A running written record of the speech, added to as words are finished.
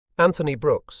Anthony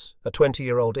Brooks, a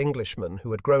 20-year-old Englishman who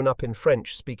had grown up in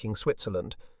French-speaking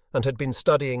Switzerland and had been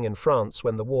studying in France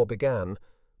when the war began,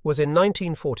 was in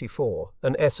 1944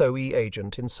 an SOE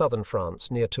agent in southern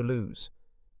France near Toulouse.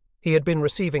 He had been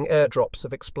receiving airdrops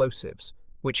of explosives,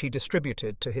 which he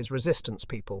distributed to his resistance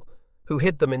people, who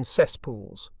hid them in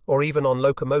cesspools or even on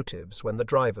locomotives when the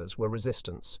drivers were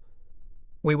resistance.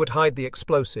 "We would hide the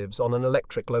explosives on an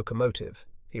electric locomotive,"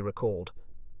 he recalled,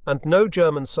 "and no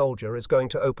German soldier is going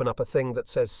to open up a thing that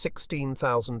says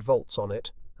 16,000 volts on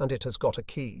it, and it has got a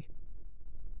key."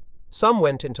 Some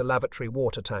went into lavatory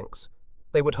water tanks.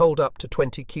 They would hold up to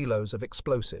 20 kilos of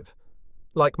explosive.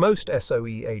 Like most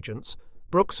SOE agents,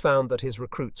 Brooks found that his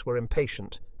recruits were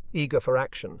impatient, eager for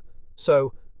action,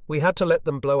 so we had to let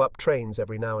them blow up trains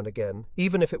every now and again,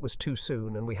 even if it was too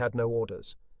soon and we had no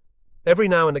orders. Every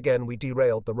now and again we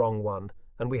derailed the wrong one,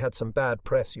 and we had some bad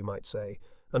press, you might say,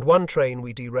 and one train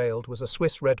we derailed was a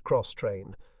Swiss Red Cross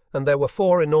train, and there were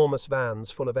 4 enormous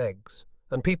vans full of eggs,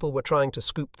 and people were trying to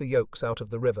scoop the yolks out of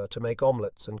the river to make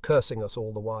omelettes and cursing us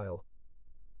all the while.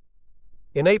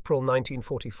 In April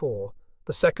 1944,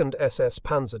 the 2nd SS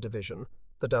Panzer Division,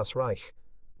 the Das Reich,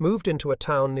 moved into a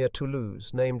town near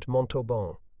Toulouse named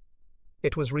Montauban.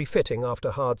 It was refitting after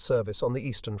hard service on the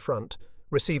Eastern Front,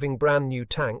 receiving brand new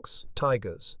tanks,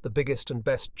 Tigers, the biggest and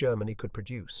best Germany could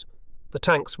produce. The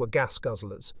tanks were gas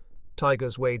guzzlers.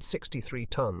 Tigers weighed 63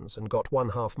 tons and got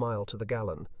 1/2 mile to the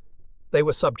gallon. They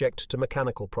were subject to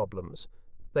mechanical problems.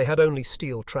 They had only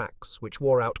steel tracks, which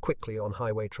wore out quickly on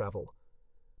highway travel.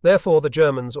 Therefore, the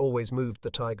Germans always moved the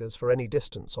Tigers for any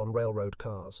distance on railroad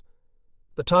cars.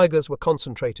 The Tigers were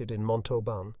concentrated in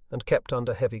Montauban and kept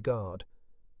under heavy guard.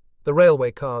 The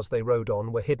railway cars they rode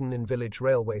on were hidden in village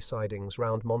railway sidings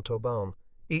round Montauban,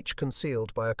 each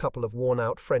concealed by a couple of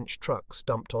worn-out French trucks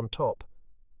dumped on top.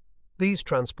 These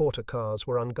transporter cars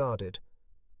were unguarded.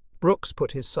 Brooks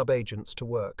put his sub-agents to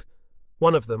work.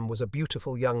 One of them was a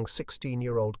beautiful young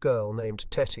 16-year-old girl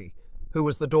named Tetty, who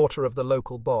was the daughter of the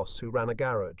local boss who ran a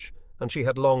garage, and she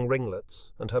had long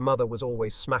ringlets, and her mother was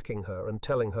always smacking her and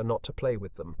telling her not to play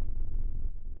with them.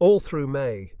 All through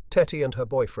May, Tetty and her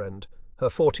boyfriend, her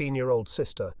 14-year-old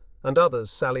sister, and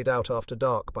others sallied out after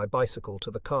dark by bicycle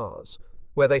to the cars,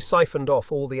 where they siphoned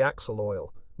off all the axle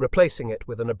oil, replacing it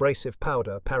with an abrasive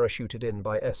powder parachuted in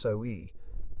by SOE.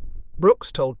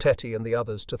 Brooks told Tetty and the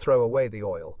others to throw away the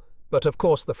oil, but of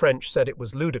course the French said it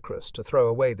was ludicrous to throw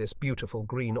away this beautiful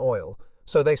green oil,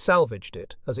 so they salvaged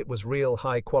it as it was real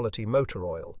high-quality motor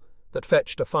oil that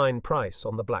fetched a fine price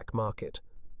on the black market.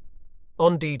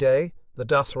 On D-Day, the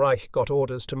Das Reich got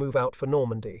orders to move out for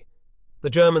Normandy. The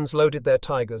Germans loaded their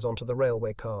Tigers onto the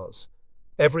railway cars.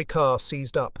 Every car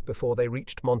seized up before they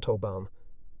reached Montauban.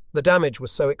 The damage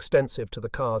was so extensive to the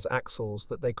cars' axles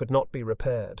that they could not be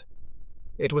repaired.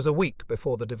 It was a week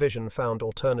before the division found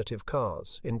alternative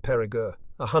cars in Périgueux,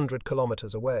 100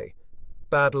 kilometers away.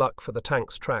 Bad luck for the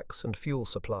tanks' tracks and fuel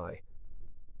supply.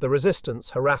 The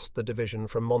resistance harassed the division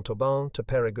from Montauban to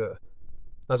Périgueux.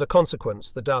 As a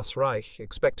consequence, the Das Reich,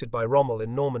 expected by Rommel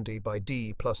in Normandy by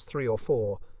D+3 or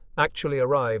 4, actually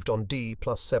arrived on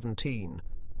D+17.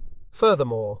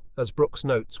 Furthermore, as Brooks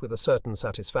notes with a certain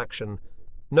satisfaction,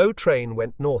 no train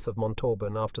went north of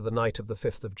Montauban after the night of the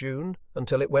 5th of June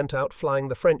until it went out flying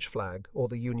the French flag or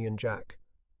the Union Jack.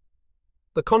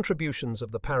 The contributions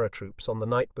of the paratroops on the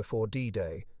night before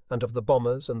D-Day and of the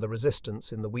bombers and the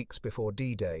resistance in the weeks before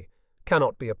D-Day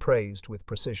cannot be appraised with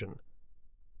precision.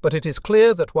 But it is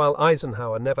clear that while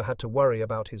Eisenhower never had to worry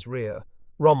about his rear,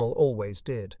 Rommel always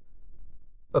did.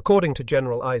 According to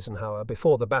General Eisenhower,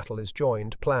 before the battle is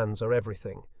joined, plans are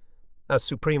everything. As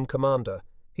Supreme Commander,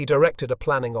 he directed a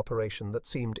planning operation that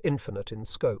seemed infinite in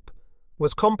scope,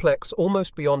 was complex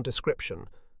almost beyond description,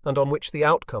 and on which the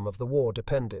outcome of the war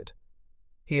depended.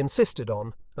 He insisted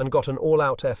on, and got an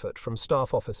all-out effort from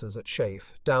staff officers at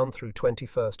SHAEF down through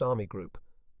 21st Army Group,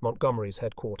 Montgomery's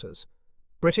headquarters,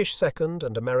 British 2nd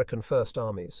and American 1st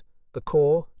Armies, the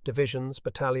Corps, divisions,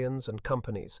 battalions and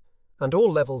companies, and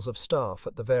all levels of staff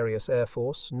at the various Air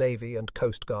Force, Navy and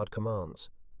Coast Guard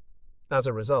commands. As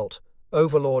a result,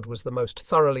 Overlord was the most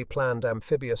thoroughly planned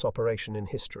amphibious operation in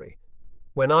history.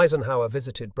 When Eisenhower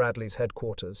visited Bradley's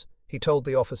headquarters, he told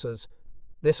the officers,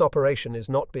 "This operation is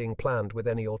not being planned with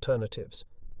any alternatives.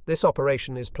 This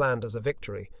operation is planned as a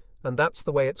victory, and that's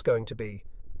the way it's going to be.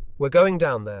 We're going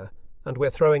down there, and we're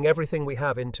throwing everything we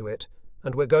have into it,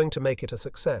 and we're going to make it a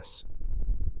success."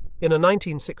 In a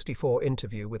 1964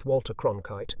 interview with Walter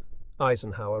Cronkite,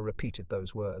 Eisenhower repeated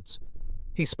those words.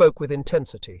 He spoke with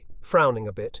intensity, frowning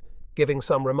a bit, giving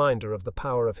some reminder of the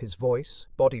power of his voice,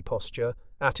 body posture,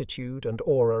 attitude and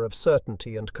aura of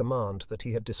certainty and command that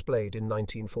he had displayed in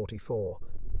 1944.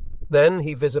 Then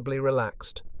he visibly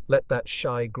relaxed, let that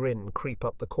shy grin creep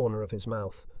up the corner of his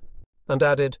mouth, and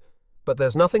added, "But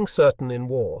there's nothing certain in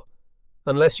war.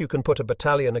 Unless you can put a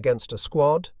battalion against a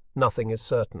squad, nothing is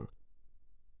certain."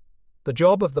 The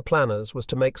job of the planners was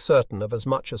to make certain of as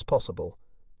much as possible.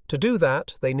 To do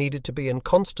that, they needed to be in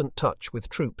constant touch with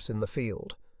troops in the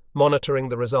field, monitoring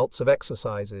the results of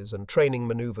exercises and training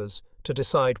maneuvers to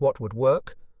decide what would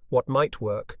work, what might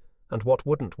work, and what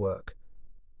wouldn't work.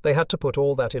 They had to put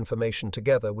all that information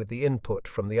together with the input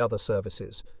from the other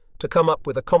services to come up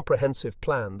with a comprehensive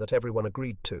plan that everyone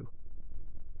agreed to.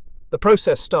 The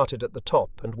process started at the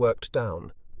top and worked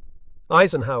down.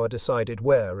 Eisenhower decided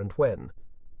where and when.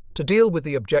 To deal with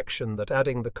the objection that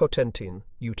adding the Cotentin,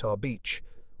 Utah Beach,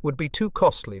 would be too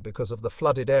costly because of the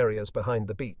flooded areas behind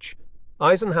the beach,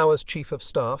 Eisenhower's Chief of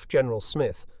Staff, General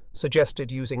Smith,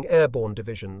 suggested using airborne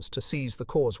divisions to seize the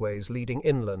causeways leading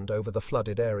inland over the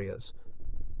flooded areas.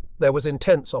 There was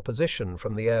intense opposition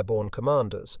from the airborne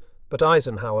commanders, but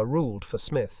Eisenhower ruled for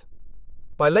Smith.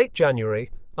 By late January,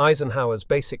 Eisenhower's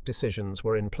basic decisions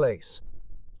were in place.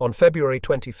 On February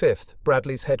 25th,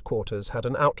 Bradley's headquarters had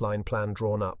an outline plan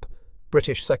drawn up.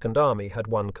 British Second Army had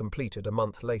one completed a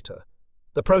month later.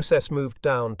 The process moved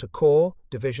down to corps,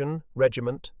 division,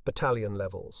 regiment, battalion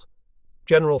levels.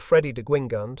 General Freddie de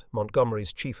Guingand,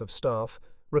 Montgomery's Chief of Staff,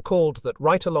 recalled that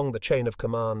right along the chain of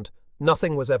command,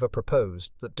 nothing was ever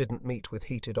proposed that didn't meet with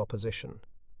heated opposition.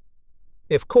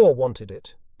 If corps wanted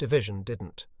it, division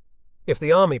didn't. If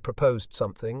the Army proposed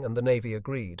something and the Navy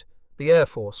agreed, the Air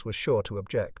Force was sure to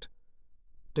object.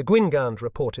 De Guingand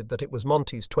reported that it was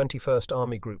Monty's 21st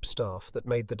Army Group staff that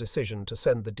made the decision to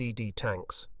send the DD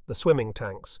tanks, the swimming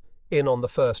tanks, in on the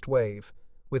first wave,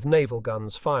 with naval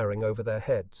guns firing over their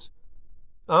heads.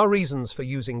 Our reasons for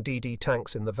using DD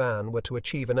tanks in the van were to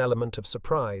achieve an element of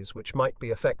surprise which might be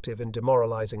effective in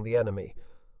demoralizing the enemy.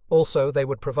 Also, they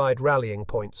would provide rallying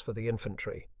points for the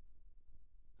infantry.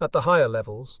 At the higher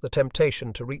levels, the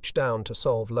temptation to reach down to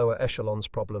solve lower echelons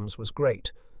problems was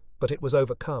great, but it was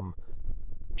overcome.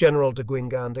 General de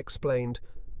Guingand explained,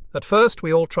 "At first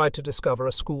we all tried to discover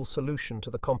a school solution to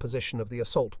the composition of the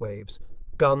assault waves.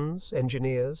 Guns,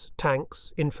 engineers,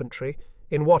 tanks, infantry,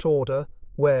 in what order,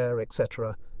 where,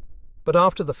 etc. But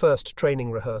after the first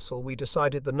training rehearsal we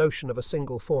decided the notion of a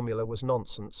single formula was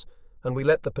nonsense, and we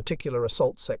let the particular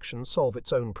assault section solve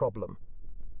its own problem.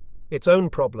 Its own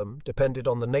problem depended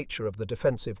on the nature of the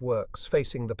defensive works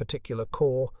facing the particular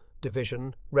corps,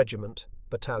 division, regiment,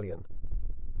 battalion.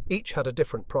 Each had a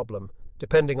different problem,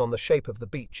 depending on the shape of the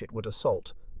beach it would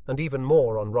assault, and even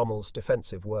more on Rommel's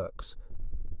defensive works.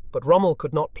 But Rommel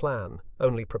could not plan,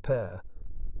 only prepare.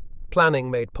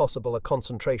 Planning made possible a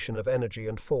concentration of energy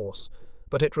and force,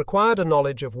 but it required a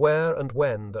knowledge of where and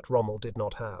when that Rommel did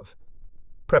not have.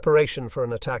 Preparation for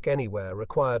an attack anywhere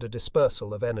required a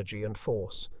dispersal of energy and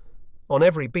force. On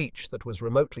every beach that was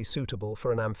remotely suitable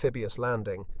for an amphibious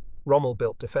landing, Rommel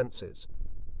built defences.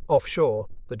 Offshore,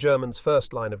 the Germans'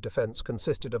 first line of defence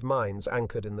consisted of mines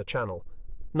anchored in the channel,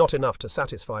 not enough to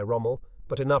satisfy Rommel,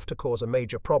 but enough to cause a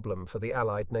major problem for the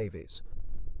Allied navies.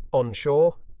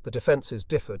 Onshore, the defences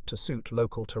differed to suit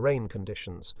local terrain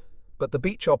conditions, but the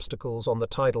beach obstacles on the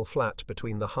tidal flat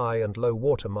between the high and low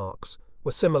water marks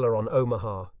were similar on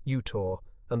Omaha, Utah,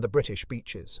 and the British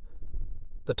beaches.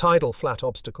 The tidal flat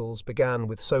obstacles began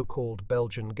with so-called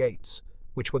Belgian gates,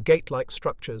 which were gate-like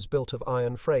structures built of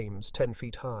iron frames 10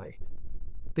 feet high.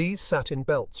 These sat in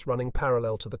belts running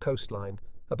parallel to the coastline,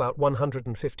 about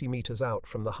 150 meters out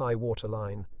from the high water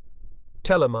line.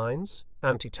 Telemines,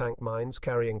 anti-tank mines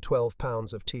carrying 12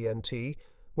 pounds of TNT,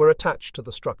 were attached to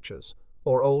the structures,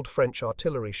 or old French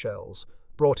artillery shells,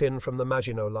 brought in from the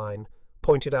Maginot Line,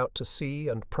 pointed out to sea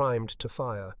and primed to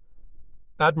fire.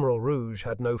 Admiral Rouge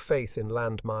had no faith in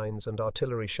landmines and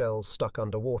artillery shells stuck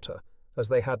underwater, as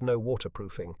they had no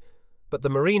waterproofing, but the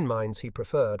marine mines he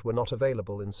preferred were not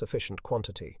available in sufficient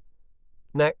quantity.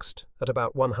 Next, at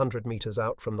about 100 meters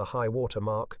out from the high water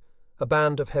mark, a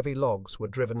band of heavy logs were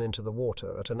driven into the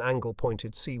water at an angle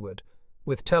pointed seaward,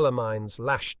 with telemines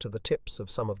lashed to the tips of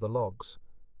some of the logs.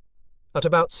 At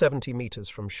about 70 meters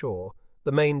from shore,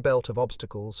 the main belt of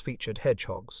obstacles featured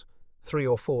hedgehogs, 3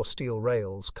 or 4 steel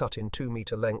rails cut in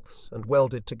 2-meter lengths and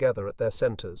welded together at their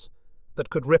centres, that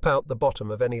could rip out the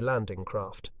bottom of any landing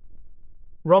craft.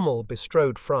 Rommel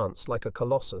bestrode France like a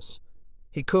colossus.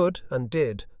 He could, and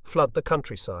did, flood the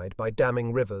countryside by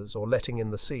damming rivers or letting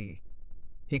in the sea.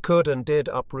 He could and did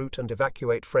uproot and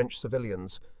evacuate French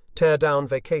civilians, tear down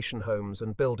vacation homes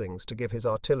and buildings to give his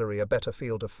artillery a better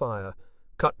field of fire,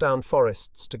 cut down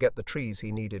forests to get the trees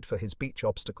he needed for his beach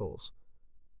obstacles.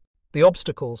 The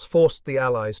obstacles forced the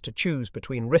Allies to choose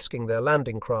between risking their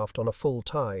landing craft on a full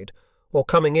tide or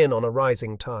coming in on a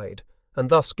rising tide, and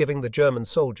thus giving the German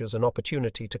soldiers an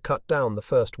opportunity to cut down the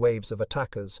first waves of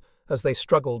attackers as they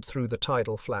struggled through the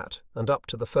tidal flat and up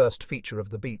to the first feature of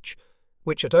the beach,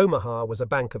 which at Omaha was a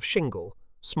bank of shingle,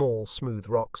 small, smooth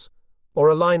rocks, or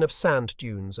a line of sand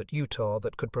dunes at Utah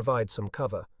that could provide some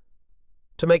cover.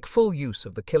 To make full use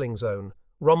of the killing zone,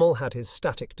 Rommel had his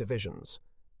static divisions,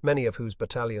 many of whose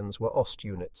battalions were Ost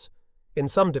units. In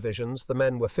some divisions, the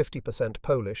men were 50%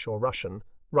 Polish or Russian,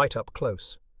 right up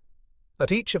close.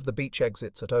 At each of the beach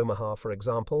exits at Omaha, for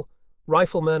example,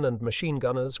 riflemen and machine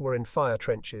gunners were in fire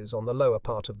trenches on the lower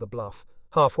part of the bluff,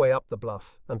 halfway up the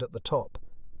bluff, and at the top.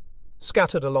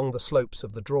 Scattered along the slopes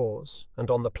of the draws, and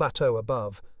on the plateau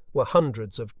above, were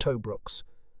hundreds of tobrukes,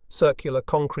 circular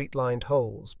concrete-lined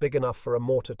holes big enough for a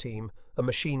mortar team, a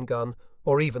machine gun,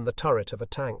 or even the turret of a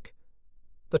tank.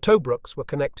 The tobrukes were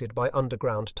connected by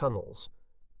underground tunnels.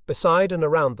 Beside and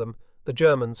around them, the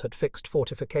Germans had fixed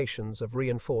fortifications of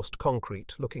reinforced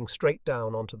concrete looking straight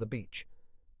down onto the beach.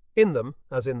 In them,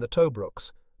 as in the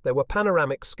tobrukes, there were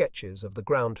panoramic sketches of the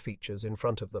ground features in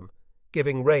front of them,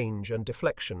 giving range and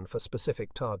deflection for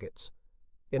specific targets.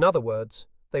 In other words,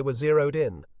 they were zeroed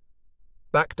in.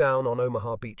 Back down on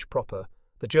Omaha Beach proper,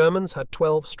 the Germans had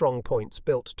 12 strong points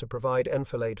built to provide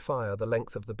enfilade fire the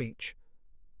length of the beach.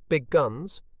 Big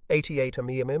guns, 88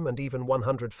 mm and even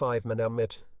 105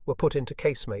 mm, were put into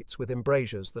casemates with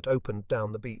embrasures that opened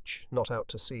down the beach, not out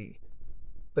to sea.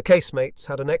 The casemates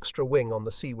had an extra wing on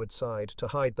the seaward side to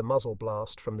hide the muzzle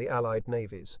blast from the Allied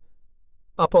navies.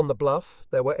 Up on the bluff,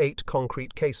 there were 8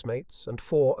 concrete casemates and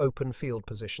 4 open field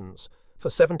positions for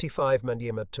 75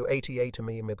 mm to 88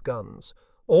 mm guns,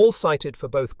 all sighted for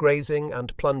both grazing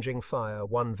and plunging fire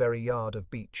 1 very yard of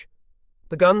beach.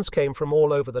 The guns came from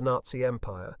all over the Nazi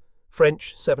Empire,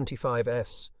 French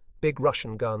 75s, big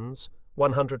Russian guns,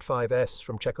 105s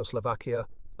from Czechoslovakia,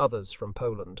 others from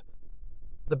Poland.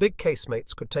 The big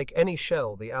casemates could take any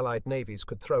shell the Allied navies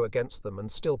could throw against them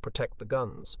and still protect the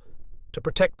guns. To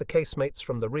protect the casemates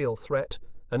from the real threat,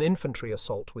 an infantry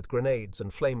assault with grenades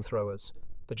and flamethrowers,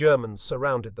 the Germans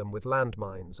surrounded them with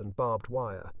landmines and barbed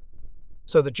wire.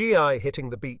 So the GI hitting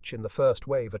the beach in the first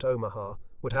wave at Omaha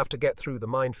would have to get through the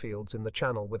minefields in the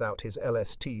channel without his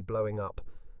LST blowing up,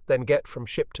 then get from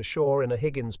ship to shore in a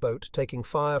Higgins boat taking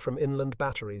fire from inland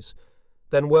batteries,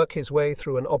 then work his way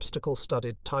through an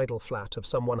obstacle-studded tidal flat of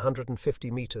some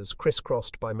 150 meters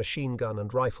crisscrossed by machine gun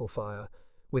and rifle fire,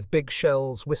 with big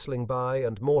shells whistling by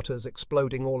and mortars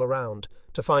exploding all around,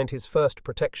 to find his first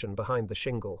protection behind the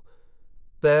shingle.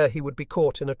 There he would be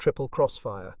caught in a triple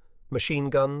crossfire, machine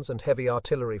guns and heavy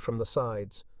artillery from the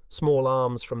sides, small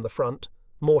arms from the front,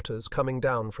 mortars coming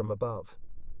down from above.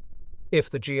 If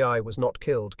the GI was not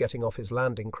killed getting off his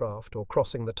landing craft or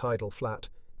crossing the tidal flat,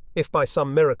 if by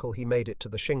some miracle he made it to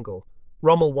the shingle,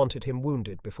 Rommel wanted him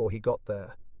wounded before he got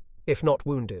there. If not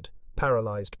wounded,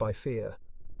 paralyzed by fear.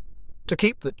 To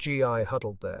keep that GI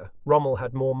huddled there, Rommel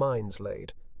had more mines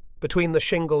laid. Between the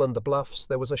shingle and the bluffs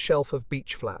there was a shelf of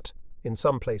beach flat, in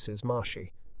some places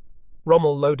marshy.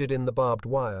 Rommel loaded in the barbed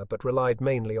wire but relied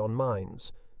mainly on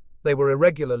mines. They were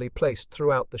irregularly placed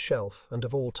throughout the shelf and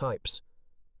of all types.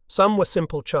 Some were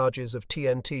simple charges of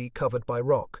TNT covered by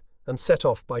rock and set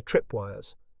off by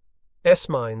tripwires.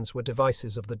 S-mines were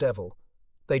devices of the devil.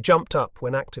 They jumped up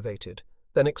when activated,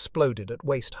 then exploded at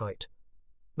waist height.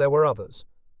 There were others.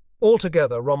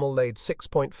 Altogether, Rommel laid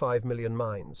 6.5 million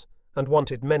mines, and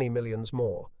wanted many millions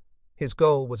more. His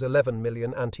goal was 11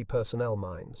 million anti-personnel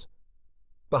mines.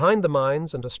 Behind the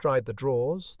mines and astride the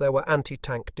draws, there were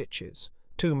anti-tank ditches,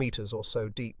 2 meters or so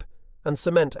deep, and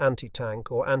cement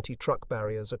anti-tank or anti-truck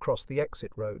barriers across the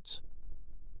exit roads.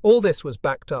 All this was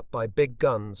backed up by big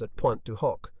guns at Pointe du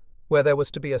Hoc, where there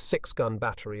was to be a 6-gun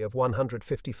battery of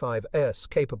 155 s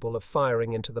capable of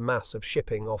firing into the mass of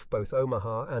shipping off both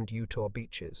Omaha and Utah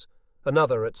beaches,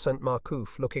 another at St.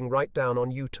 Marcouf looking right down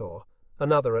on Utah,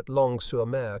 another at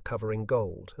Long-sur-Mer covering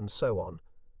Gold, and so on.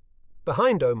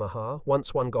 Behind Omaha,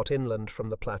 once one got inland from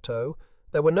the plateau,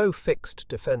 there were no fixed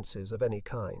defences of any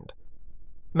kind.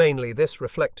 Mainly this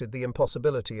reflected the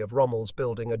impossibility of Rommel's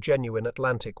building a genuine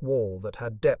Atlantic wall that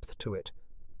had depth to it.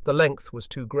 The length was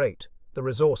too great, the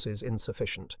resources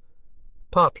insufficient.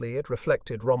 Partly it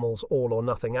reflected Rommel's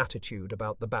all-or-nothing attitude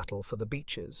about the battle for the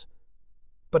beaches.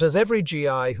 But as every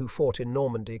GI who fought in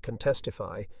Normandy can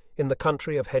testify, in the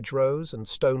country of hedgerows and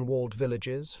stone-walled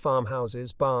villages,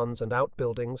 farmhouses, barns and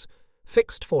outbuildings,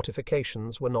 fixed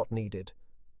fortifications were not needed.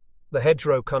 The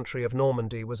hedgerow country of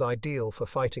Normandy was ideal for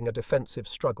fighting a defensive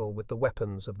struggle with the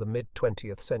weapons of the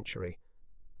mid-20th century.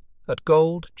 At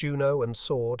Gold, Juno and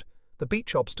Sword, the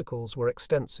beach obstacles were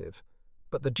extensive,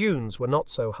 but the dunes were not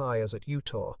so high as at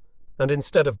Utah, and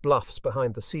instead of bluffs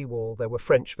behind the seawall there were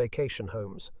French vacation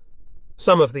homes.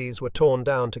 Some of these were torn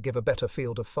down to give a better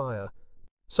field of fire.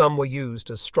 Some were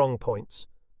used as strong points.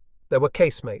 There were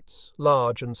casemates,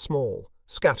 large and small,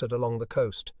 scattered along the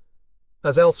coast.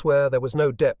 As elsewhere, there was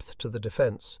no depth to the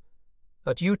defence.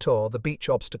 At Utah, the beach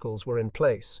obstacles were in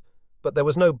place, but there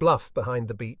was no bluff behind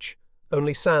the beach,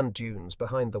 only sand dunes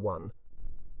behind the one.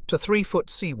 To 3-foot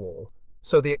seawall,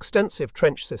 so the extensive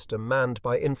trench system manned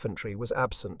by infantry was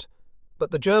absent, but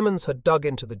the Germans had dug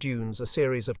into the dunes a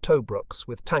series of Tobruk's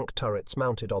with tank turrets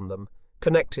mounted on them,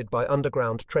 connected by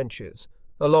underground trenches,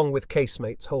 along with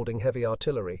casemates holding heavy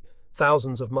artillery,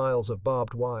 thousands of miles of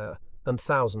barbed wire, and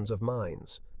thousands of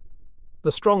mines.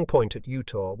 The strong point at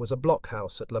Utah was a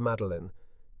blockhouse at La Madeleine.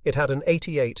 It had an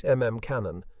 88mm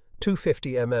cannon,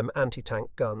 250mm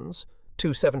anti-tank guns,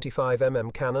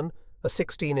 275mm cannon, a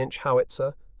 16-inch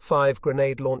howitzer, 5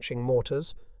 grenade-launching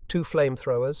mortars, 2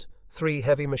 flamethrowers, 3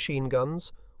 heavy machine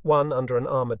guns, 1 under an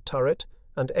armoured turret,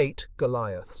 and 8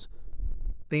 Goliaths.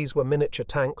 These were miniature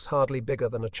tanks hardly bigger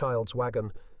than a child's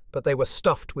wagon, but they were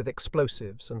stuffed with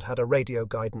explosives and had a radio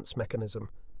guidance mechanism.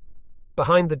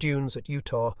 Behind the dunes at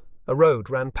Utah, a road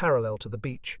ran parallel to the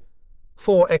beach.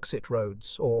 4 exit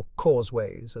roads, or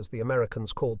causeways as the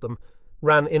Americans called them,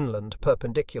 ran inland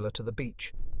perpendicular to the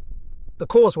beach. The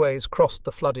causeways crossed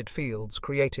the flooded fields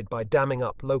created by damming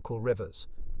up local rivers.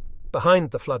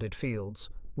 Behind the flooded fields,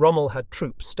 Rommel had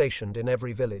troops stationed in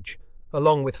every village,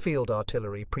 along with field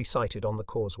artillery pre-sighted on the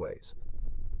causeways.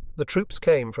 The troops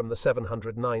came from the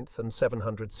 709th and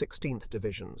 716th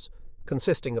Divisions,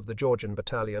 consisting of the Georgian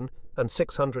Battalion and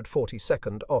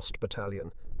 642nd Ost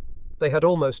Battalion. They had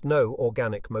almost no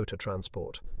organic motor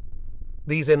transport.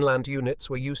 These inland units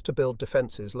were used to build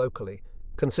defences locally,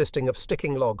 consisting of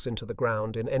sticking logs into the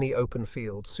ground in any open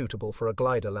field suitable for a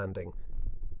glider landing.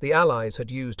 The Allies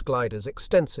had used gliders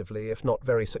extensively, if not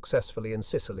very successfully, in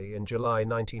Sicily in July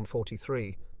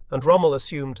 1943, and Rommel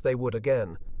assumed they would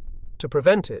again. To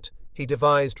prevent it, he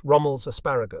devised Rommel's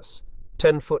asparagus,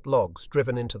 10-foot logs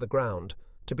driven into the ground,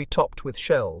 to be topped with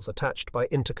shells attached by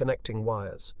interconnecting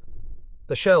wires.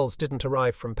 The shells didn't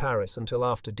arrive from Paris until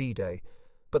after D-Day,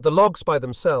 but the logs by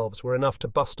themselves were enough to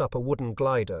bust up a wooden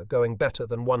glider going better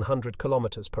than 100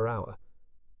 kilometers per hour.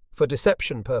 For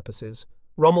deception purposes,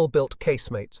 Rommel built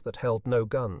casemates that held no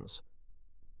guns.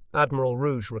 Admiral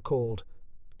Rouge recalled,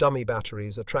 "Dummy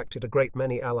batteries attracted a great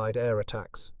many Allied air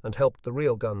attacks and helped the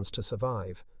real guns to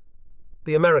survive."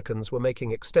 The Americans were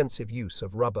making extensive use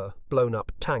of rubber,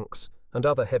 blown-up tanks, and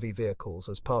other heavy vehicles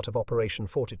as part of Operation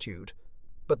Fortitude,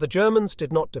 but the Germans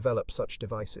did not develop such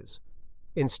devices.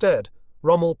 Instead,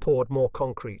 Rommel poured more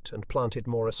concrete and planted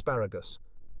more asparagus.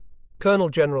 Colonel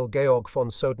General Georg von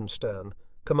Sodenstern,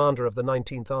 commander of the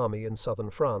 19th Army in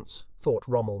southern France, thought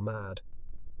Rommel mad.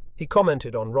 He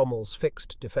commented on Rommel's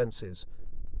fixed defences,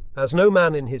 "As no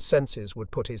man in his senses would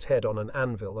put his head on an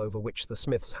anvil over which the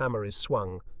smith's hammer is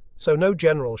swung, so no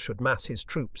general should mass his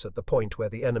troops at the point where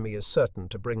the enemy is certain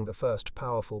to bring the first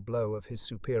powerful blow of his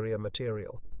superior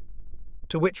material."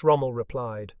 To which Rommel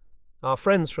replied, "Our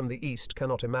friends from the east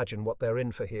cannot imagine what they're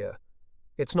in for here.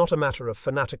 It's not a matter of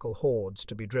fanatical hordes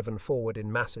to be driven forward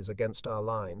in masses against our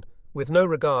line, with no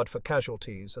regard for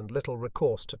casualties and little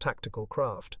recourse to tactical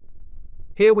craft.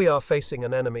 Here we are facing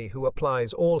an enemy who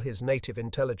applies all his native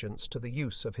intelligence to the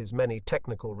use of his many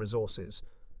technical resources,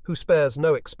 who spares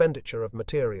no expenditure of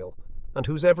material, and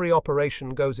whose every operation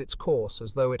goes its course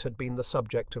as though it had been the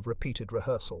subject of repeated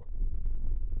rehearsal."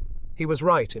 He was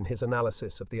right in his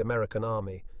analysis of the American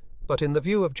army, but in the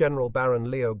view of General Baron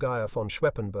Leo Geyer von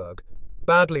Schweppenberg,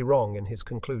 badly wrong in his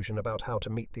conclusion about how to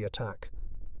meet the attack.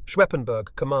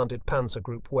 Schweppenberg commanded Panzer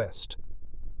Group West.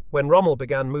 When Rommel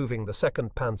began moving the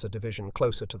 2nd Panzer Division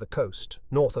closer to the coast,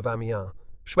 north of Amiens,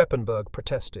 Schweppenberg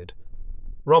protested.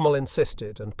 Rommel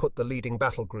insisted and put the leading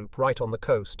battle group right on the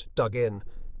coast, dug in.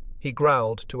 He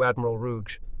growled to Admiral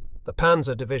Rouge, "The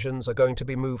Panzer divisions are going to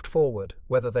be moved forward,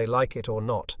 whether they like it or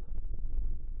not."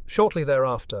 Shortly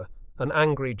thereafter, an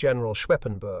angry General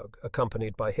Schweppenberg,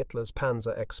 accompanied by Hitler's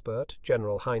panzer expert,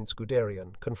 General Heinz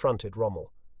Guderian, confronted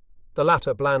Rommel. The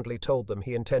latter blandly told them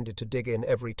he intended to dig in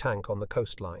every tank on the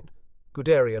coastline.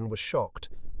 Guderian was shocked.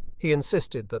 He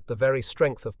insisted that the very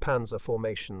strength of panzer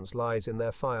formations lies in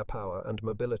their firepower and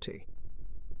mobility.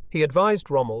 He advised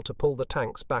Rommel to pull the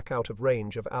tanks back out of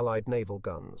range of Allied naval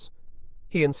guns.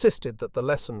 He insisted that the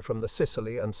lesson from the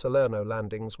Sicily and Salerno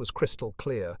landings was crystal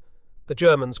clear. The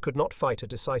Germans could not fight a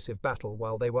decisive battle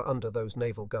while they were under those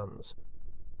naval guns.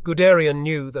 Guderian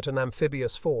knew that an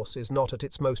amphibious force is not at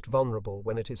its most vulnerable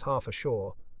when it is half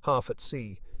ashore, half at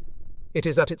sea. It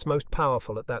is at its most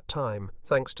powerful at that time,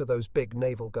 thanks to those big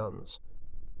naval guns.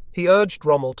 He urged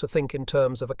Rommel to think in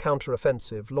terms of a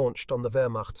counter-offensive launched on the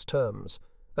Wehrmacht's terms,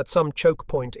 at some choke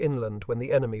point inland when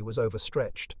the enemy was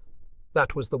overstretched.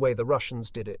 That was the way the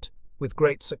Russians did it, with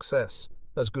great success,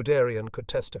 as Guderian could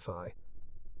testify.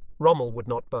 Rommel would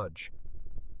not budge.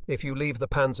 "If you leave the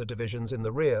panzer divisions in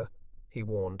the rear," he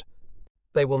warned,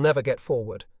 "they will never get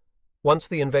forward. Once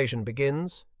the invasion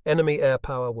begins, enemy air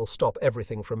power will stop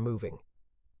everything from moving."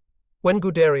 When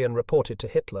Guderian reported to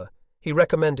Hitler, he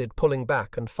recommended pulling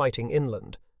back and fighting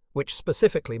inland, which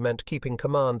specifically meant keeping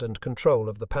command and control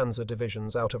of the panzer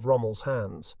divisions out of Rommel's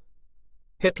hands.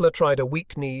 Hitler tried a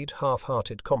weak-kneed,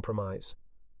 half-hearted compromise.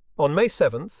 On May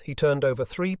 7th, he turned over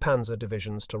 3 panzer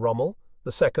divisions to Rommel,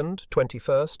 the 2nd,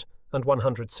 21st, and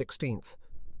 116th.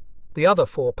 The other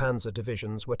 4 panzer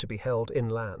divisions were to be held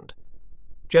inland.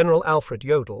 General Alfred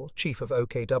Jodl, chief of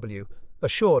OKW,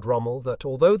 assured Rommel that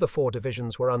although the 4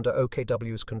 divisions were under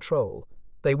OKW's control,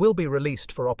 they will be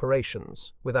released for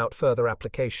operations, without further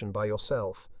application by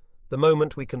yourself, the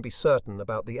moment we can be certain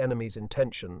about the enemy's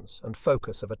intentions and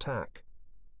focus of attack.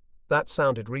 That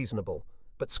sounded reasonable,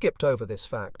 but skipped over this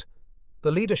fact.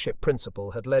 The leadership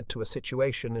principle had led to a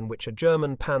situation in which a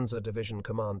German panzer division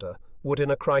commander would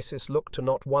in a crisis look to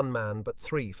not 1 man but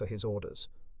 3 for his orders: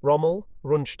 Rommel,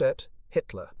 Rundstedt,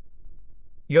 Hitler.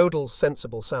 Jodl's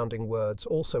sensible-sounding words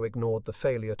also ignored the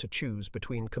failure to choose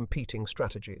between competing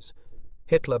strategies.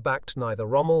 Hitler backed neither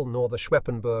Rommel nor the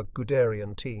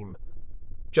Schweppenberg-Guderian team.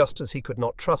 Just as he could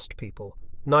not trust people,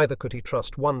 neither could he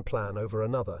trust one plan over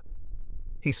another.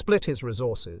 He split his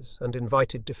resources and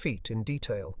invited defeat in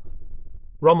detail.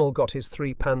 Rommel got his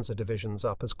 3 panzer divisions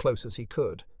up as close as he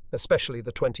could, especially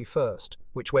the 21st,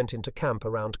 which went into camp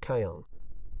around Caen.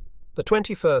 The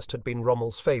 21st had been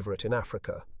Rommel's favourite in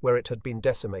Africa, where it had been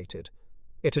decimated.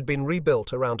 It had been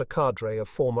rebuilt around a cadre of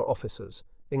former officers,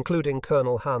 including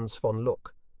Colonel Hans von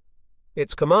Luck.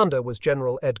 Its commander was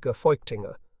General Edgar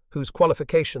Feuchtinger, whose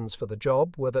qualifications for the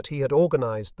job were that he had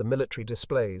organised the military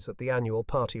displays at the annual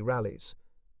party rallies.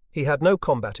 He had no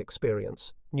combat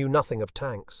experience, knew nothing of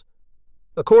tanks.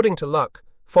 According to Luck,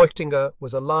 Feuchtinger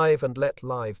was a live and let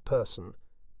live person.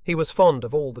 He was fond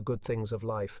of all the good things of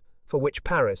life, for which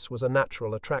Paris was a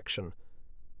natural attraction.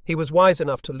 He was wise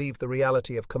enough to leave the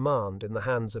reality of command in the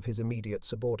hands of his immediate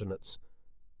subordinates.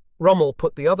 Rommel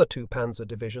put the other 2 panzer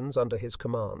divisions under his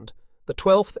command, the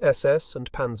 12th SS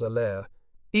and Panzer Lehr,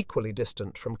 equally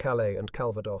distant from Calais and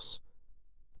Calvados.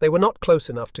 They were not close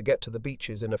enough to get to the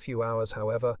beaches in a few hours,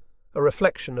 however, a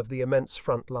reflection of the immense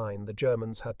front line the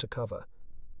Germans had to cover.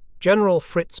 General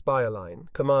Fritz Bayerlein,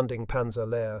 commanding Panzer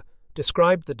Lehr,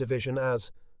 described the division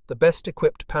as the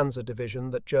best-equipped panzer division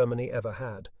that Germany ever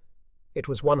had. It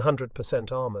was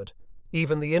 100% armoured.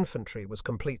 Even the infantry was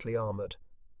completely armoured.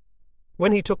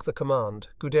 When he took the command,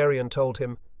 Guderian told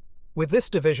him, "With this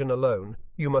division alone,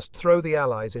 you must throw the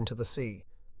Allies into the sea.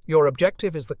 Your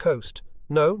objective is the coast.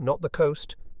 No, not the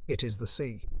coast. It is the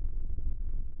sea."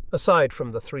 Aside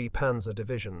from the 3 panzer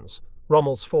divisions,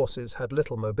 Rommel's forces had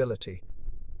little mobility.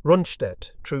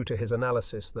 Rundstedt, true to his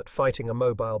analysis that fighting a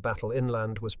mobile battle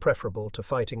inland was preferable to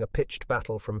fighting a pitched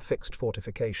battle from fixed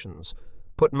fortifications,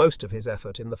 put most of his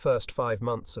effort in the first 5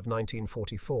 months of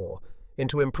 1944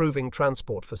 into improving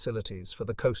transport facilities for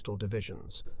the coastal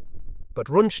divisions. But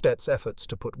Rundstedt's efforts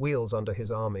to put wheels under his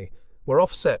army were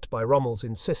offset by Rommel's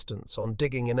insistence on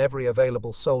digging in every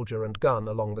available soldier and gun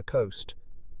along the coast.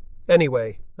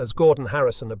 Anyway, as Gordon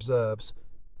Harrison observes,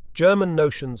 German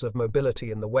notions of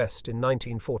mobility in the West in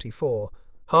 1944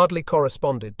 hardly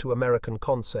corresponded to American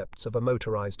concepts of a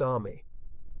motorized army.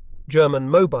 German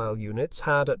mobile units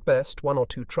had at best 1 or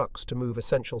 2 trucks to move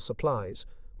essential supplies,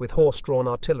 with horse-drawn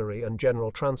artillery and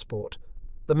general transport.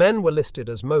 The men were listed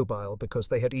as mobile because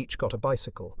they had each got a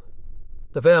bicycle.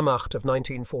 The Wehrmacht of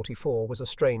 1944 was a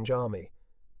strange army.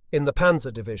 In the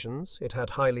panzer divisions, it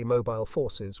had highly mobile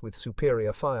forces with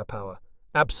superior firepower,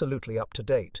 absolutely up to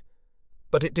date.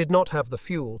 But it did not have the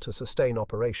fuel to sustain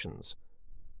operations.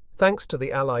 Thanks to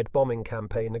the Allied bombing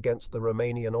campaign against the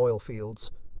Romanian oil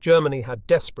fields, Germany had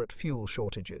desperate fuel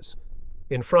shortages.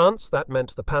 In France, that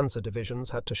meant the panzer divisions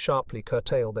had to sharply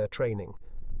curtail their training.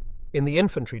 In the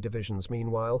infantry divisions,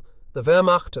 meanwhile, the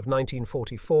Wehrmacht of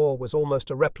 1944 was almost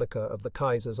a replica of the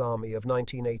Kaiser's army of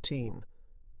 1918.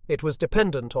 It was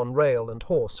dependent on rail and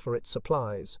horse for its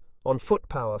supplies, on foot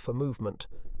power for movement.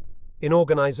 In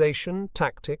organization,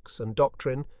 tactics, and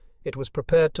doctrine, it was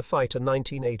prepared to fight a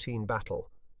 1918 battle,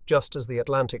 just as the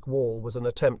Atlantic Wall was an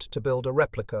attempt to build a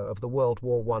replica of the World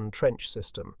War I trench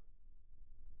system.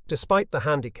 Despite the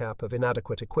handicap of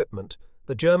inadequate equipment,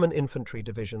 the German infantry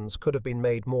divisions could have been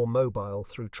made more mobile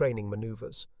through training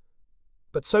maneuvers.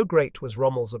 But so great was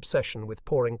Rommel's obsession with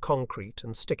pouring concrete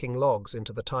and sticking logs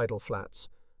into the tidal flats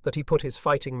that he put his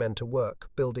fighting men to work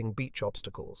building beach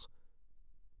obstacles.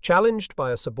 Challenged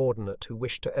by a subordinate who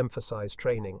wished to emphasize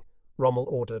training, Rommel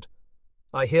ordered,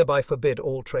 "I hereby forbid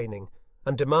all training,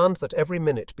 and demand that every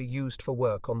minute be used for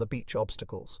work on the beach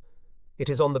obstacles. It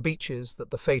is on the beaches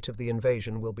that the fate of the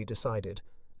invasion will be decided,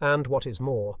 and, what is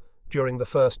more, during the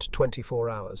first 24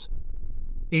 hours.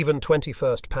 Even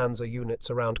 21st Panzer units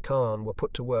around Caen were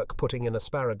put to work putting in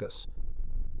asparagus.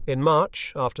 In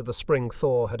March, after the spring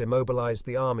thaw had immobilized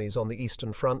the armies on the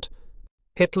Eastern Front,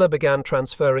 Hitler began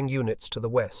transferring units to the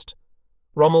west.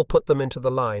 Rommel put them into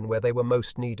the line where they were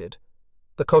most needed.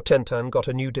 The Cotentin got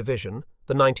a new division,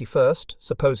 the 91st,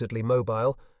 supposedly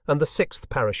mobile, and the 6th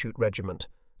Parachute Regiment,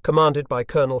 commanded by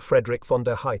Colonel Frederick von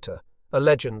der Heydte, a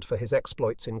legend for his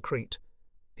exploits in Crete.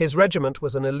 His regiment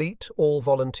was an elite,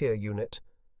 all-volunteer unit.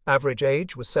 Average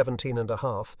age was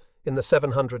 17.5. In the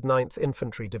 709th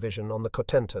Infantry Division on the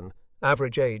Cotentin,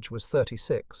 average age was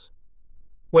 36.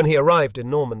 When he arrived in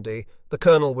Normandy, the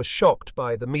colonel was shocked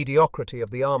by the mediocrity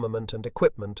of the armament and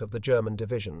equipment of the German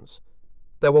divisions.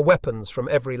 There were weapons from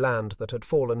every land that had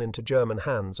fallen into German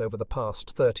hands over the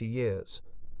past 30 years.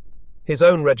 His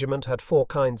own regiment had 4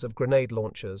 kinds of grenade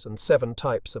launchers and 7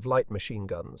 types of light machine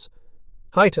guns.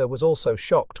 Heydte was also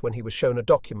shocked when he was shown a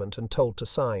document and told to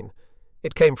sign.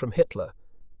 It came from Hitler.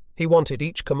 He wanted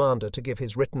each commander to give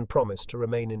his written promise to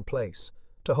remain in place,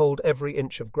 to hold every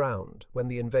inch of ground when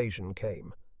the invasion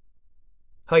came.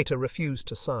 Heydte refused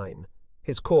to sign.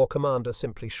 His corps commander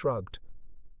simply shrugged.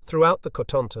 Throughout the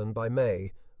Cotentin by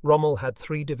May, Rommel had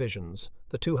 3 divisions,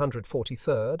 the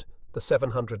 243rd, the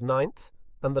 709th,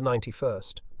 and the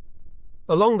 91st.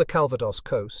 Along the Calvados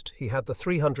coast, he had the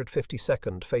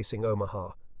 352nd facing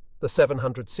Omaha, the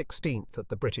 716th at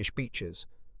the British beaches,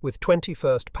 with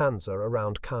 21st Panzer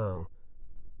around Caen.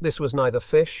 This was neither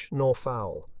fish nor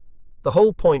fowl. The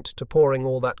whole point to pouring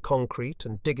all that concrete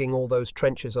and digging all those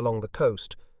trenches along the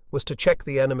coast was to check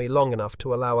the enemy long enough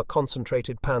to allow a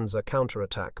concentrated panzer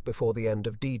counterattack before the end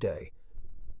of D-Day.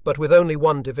 But with only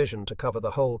 1 division to cover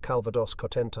the whole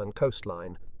Calvados-Cotentin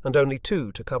coastline, and only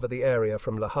 2 to cover the area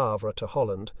from Le Havre to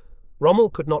Holland, Rommel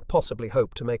could not possibly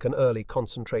hope to make an early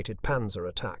concentrated panzer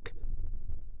attack.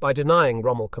 By denying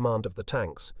Rommel command of the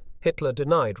tanks, Hitler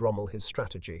denied Rommel his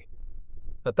strategy.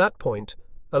 At that point,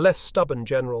 a less stubborn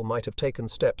general might have taken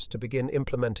steps to begin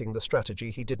implementing the strategy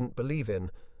he didn't believe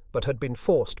in, but had been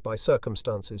forced by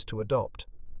circumstances to adopt.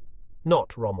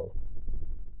 Not Rommel.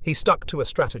 He stuck to a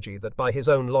strategy that by his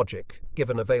own logic,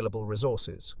 given available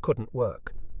resources, couldn't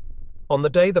work. On the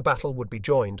day the battle would be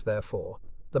joined, therefore,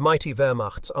 the mighty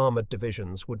Wehrmacht's armoured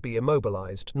divisions would be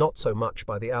immobilized not so much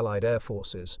by the Allied air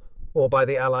forces, or by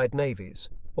the Allied navies,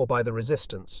 or by the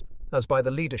resistance, as by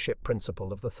the leadership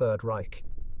principle of the Third Reich.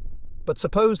 But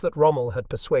suppose that Rommel had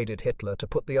persuaded Hitler to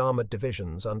put the armoured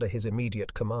divisions under his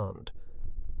immediate command.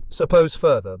 Suppose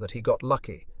further that he got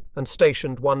lucky and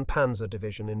stationed 1 panzer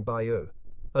division in Bayeux,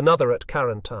 another at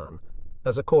Carentan,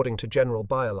 as according to General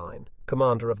Bayerlein,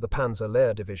 commander of the Panzer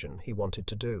Lehr division, he wanted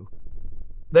to do.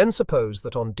 Then suppose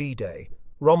that on D-Day,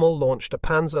 Rommel launched a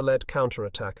panzer-led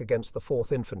counterattack against the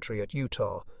 4th Infantry at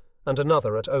Utah and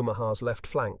another at Omaha's left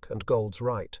flank and Gold's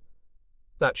right.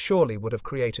 That surely would have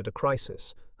created a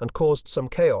crisis and caused some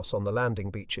chaos on the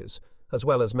landing beaches, as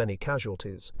well as many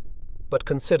casualties. But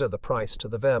consider the price to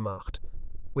the Wehrmacht.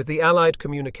 With the Allied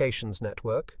communications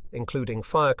network, including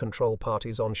fire control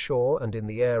parties on shore and in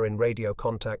the air in radio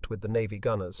contact with the Navy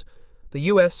gunners, the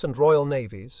US and Royal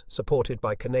Navies, supported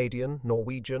by Canadian,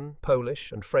 Norwegian,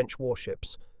 Polish and French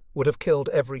warships, would have killed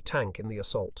every tank in the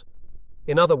assault.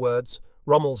 In other words,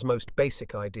 Rommel's most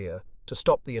basic idea, to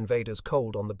stop the invaders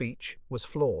cold on the beach, was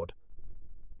flawed.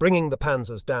 Bringing the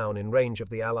panzers down in range of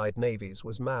the Allied navies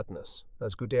was madness,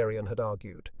 as Guderian had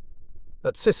argued.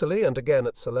 At Sicily and again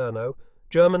at Salerno,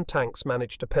 German tanks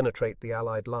managed to penetrate the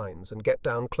Allied lines and get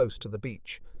down close to the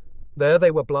beach. There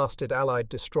they were blasted Allied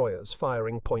destroyers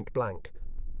firing point blank.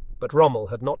 But Rommel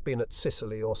had not been at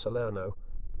Sicily or Salerno.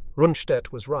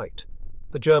 Rundstedt was right.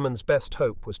 The Germans' best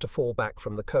hope was to fall back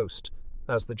from the coast,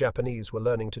 as the Japanese were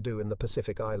learning to do in the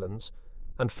Pacific Islands,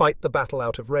 and fight the battle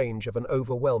out of range of an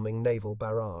overwhelming naval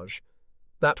barrage.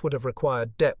 That would have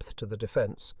required depth to the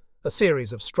defence, a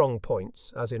series of strong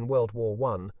points, as in World War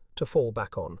I, to fall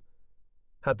back on.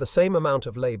 Had the same amount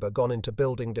of labour gone into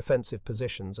building defensive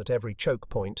positions at every choke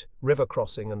point, river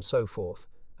crossing and so forth,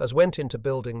 as went into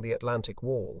building the Atlantic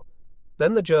Wall,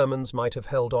 then the Germans might have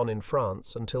held on in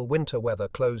France until winter weather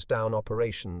closed down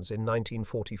operations in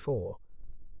 1944.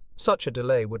 Such a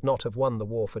delay would not have won the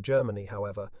war for Germany,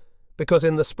 however, because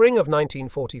in the spring of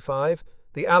 1945,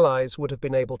 the Allies would have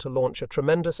been able to launch a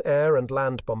tremendous air and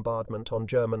land bombardment on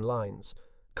German lines,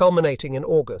 culminating in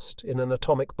August in an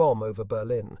atomic bomb over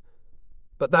Berlin.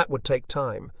 But that would take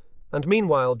time, and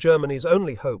meanwhile Germany's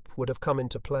only hope would have come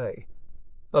into play.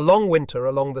 A long winter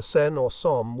along the Seine or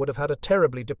Somme would have had a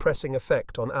terribly depressing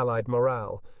effect on Allied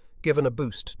morale, given a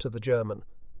boost to the German.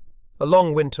 A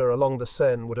long winter along the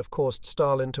Seine would have caused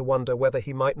Stalin to wonder whether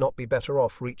he might not be better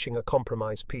off reaching a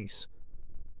compromise peace.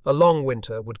 A long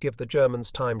winter would give the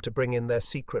Germans time to bring in their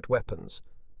secret weapons,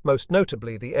 most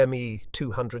notably the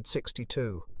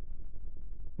Me-262.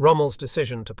 Rommel's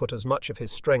decision to put as much of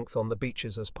his strength on the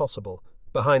beaches as possible,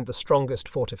 behind the strongest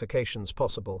fortifications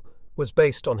possible, was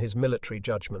based on his military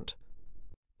judgment.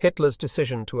 Hitler's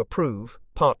decision to approve,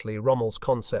 partly, Rommel's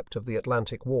concept of the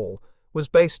Atlantic Wall was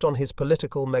based on his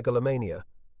political megalomania.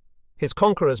 His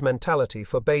conqueror's mentality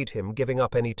forbade him giving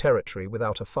up any territory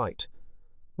without a fight.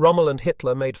 Rommel and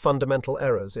Hitler made fundamental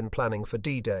errors in planning for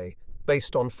D-Day,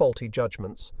 based on faulty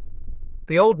judgments.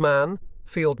 The old man,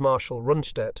 Field Marshal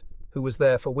Rundstedt, who was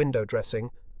there for window dressing,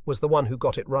 was the one who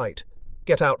got it right.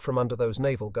 Get out from under those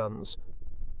naval guns.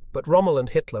 But Rommel and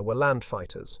Hitler were land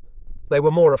fighters. They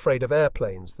were more afraid of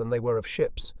airplanes than they were of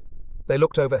ships. They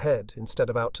looked overhead instead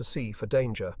of out to sea for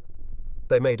danger.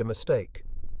 They made a mistake.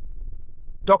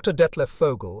 Dr. Detlef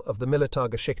Vogel of the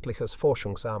Militärgeschichtliches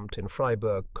Forschungsamt in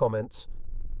Freiburg comments,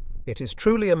 "It is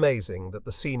truly amazing that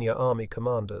the senior army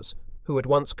commanders, who had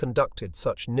once conducted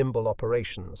such nimble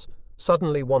operations,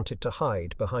 suddenly wanted to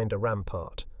hide behind a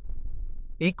rampart."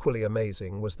 Equally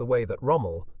amazing was the way that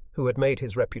Rommel, who had made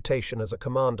his reputation as a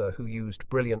commander who used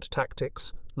brilliant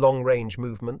tactics, long-range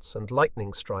movements, and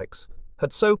lightning strikes,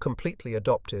 had so completely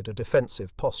adopted a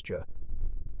defensive posture.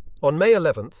 On May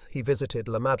 11th, he visited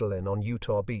La Madeleine on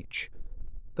Utah Beach.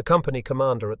 The company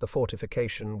commander at the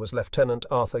fortification was Lieutenant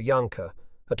Arthur Janke,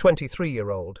 a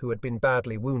 23-year-old who had been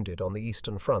badly wounded on the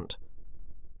Eastern Front.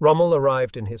 Rommel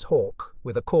arrived in his Hawk,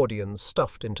 with accordions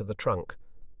stuffed into the trunk.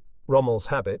 Rommel's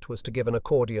habit was to give an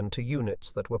accordion to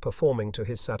units that were performing to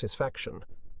his satisfaction.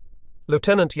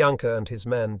 Lieutenant Janke and his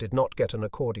men did not get an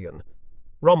accordion.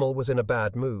 Rommel was in a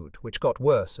bad mood, which got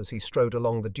worse as he strode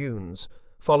along the dunes,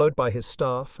 followed by his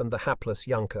staff and the hapless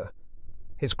Janke.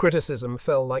 His criticism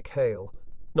fell like hail.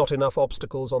 Not enough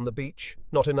obstacles on the beach,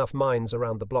 not enough mines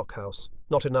around the blockhouse,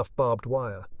 not enough barbed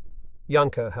wire.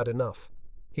 Janke had enough.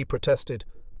 He protested,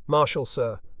 "Marshal,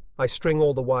 sir, I string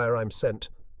all the wire I'm sent,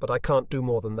 but I can't do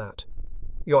more than that."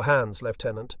 "Your hands,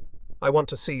 Lieutenant. I want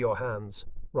to see your hands,"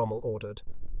 Rommel ordered.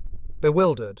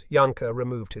 Bewildered, Janke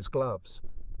removed his gloves.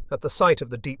 At the sight of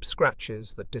the deep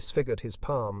scratches that disfigured his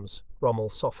palms, Rommel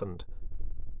softened.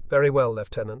 "Very well,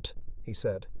 Lieutenant," he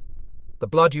said. "The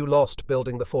blood you lost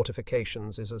building the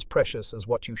fortifications is as precious as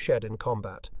what you shed in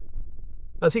combat."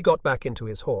 As he got back into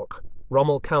his Hawk,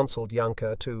 Rommel counseled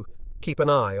Janke to keep an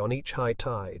eye on each high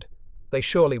tide. They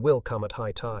surely will come at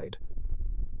high tide.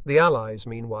 The Allies,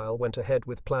 meanwhile, went ahead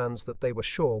with plans that they were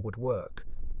sure would work.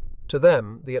 To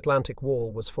them, the Atlantic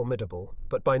Wall was formidable,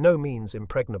 but by no means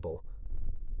impregnable.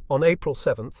 On April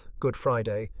 7th, Good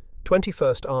Friday,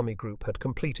 21st Army Group had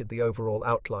completed the overall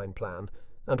outline plan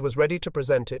and was ready to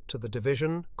present it to the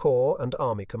division, corps, and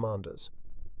army commanders.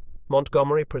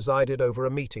 Montgomery presided over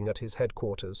a meeting at his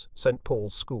headquarters, St.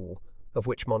 Paul's School, of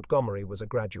which Montgomery was a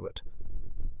graduate.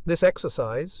 "This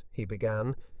exercise," he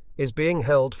began, "is being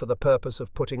held for the purpose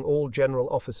of putting all general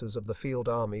officers of the field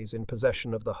armies in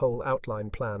possession of the whole outline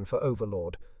plan for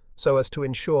Overlord, so as to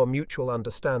ensure mutual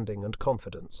understanding and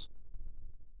confidence."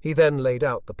 He then laid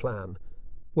out the plan.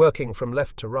 Working from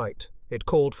left to right, it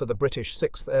called for the British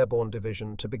 6th Airborne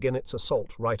Division to begin its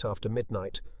assault right after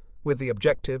midnight, with the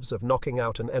objectives of knocking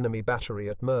out an enemy battery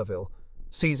at Merville,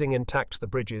 seizing intact the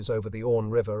bridges over the Orne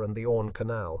River and the Orne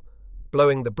Canal,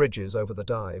 blowing the bridges over the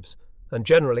dives, and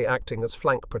generally acting as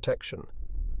flank protection.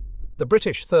 The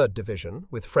British 3rd Division,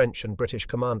 with French and British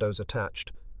commandos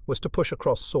attached, was to push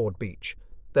across Sword Beach,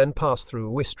 then pass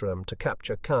through Ouistreham to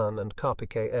capture Caen and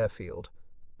Carpiquet Airfield.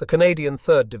 The Canadian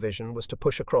 3rd Division was to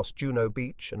push across Juno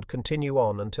Beach and continue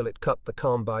on until it cut the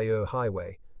Caen-Bayeux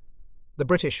Highway. The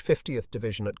British 50th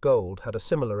Division at Gold had a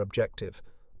similar objective,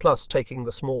 plus taking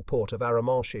the small port of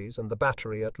Arromanches and the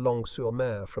battery at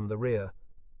Longues-sur-Mer from the rear.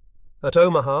 At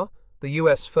Omaha, the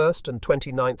US 1st and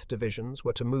 29th Divisions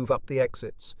were to move up the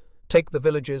exits, take the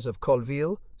villages of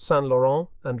Colville, Saint-Laurent,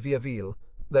 and Vieilleville,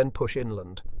 then push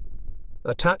inland.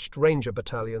 Attached ranger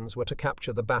battalions were to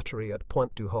capture the battery at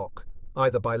Pointe du Hoc,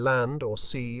 either by land or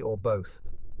sea or both.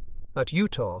 At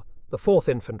Utah, the 4th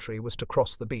Infantry was to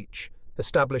cross the beach,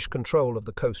 establish control of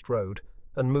the coast road,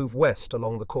 and move west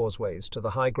along the causeways to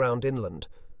the high ground inland,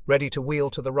 ready to wheel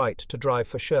to the right to drive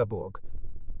for Cherbourg.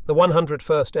 The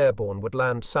 101st Airborne would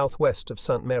land southwest of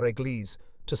Sainte-Mère-Église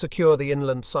to secure the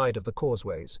inland side of the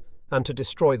causeways, and to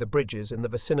destroy the bridges in the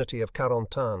vicinity of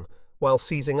Carentan, while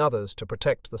seizing others to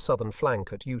protect the southern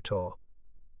flank at Utah.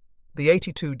 The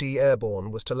 82d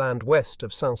Airborne was to land west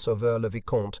of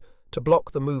Saint-Sauveur-le-Vicomte to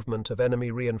block the movement of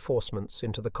enemy reinforcements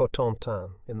into the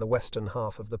Cotentin in the western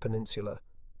half of the peninsula.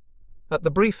 At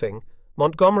the briefing,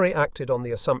 Montgomery acted on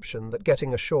the assumption that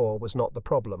getting ashore was not the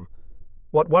problem.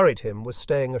 What worried him was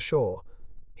staying ashore.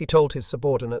 He told his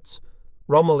subordinates,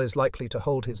 "Rommel is likely to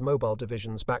hold his mobile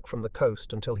divisions back from the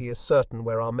coast until he is certain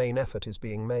where our main effort is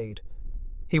being made.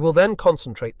 He will then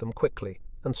concentrate them quickly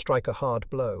and strike a hard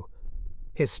blow.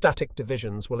 His static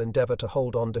divisions will endeavour to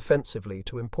hold on defensively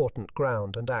to important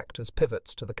ground and act as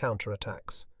pivots to the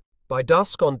counterattacks. By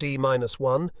dusk on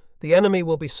D-1, the enemy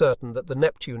will be certain that the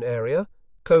Neptune area,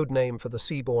 code name for the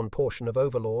seaborne portion of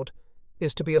Overlord,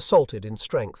 is to be assaulted in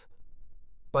strength.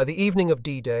 By the evening of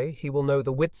D-Day, he will know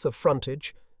the width of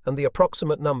frontage and the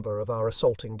approximate number of our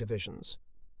assaulting divisions."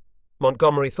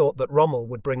 Montgomery thought that Rommel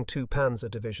would bring 2 panzer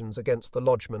divisions against the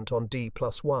lodgment on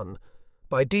D+1.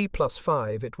 By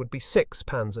D+5 it would be 6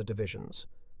 panzer divisions.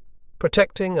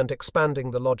 Protecting and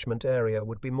expanding the lodgment area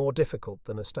would be more difficult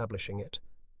than establishing it.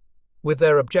 With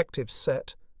their objectives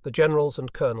set, the generals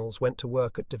and colonels went to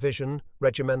work at division,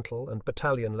 regimental and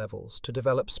battalion levels to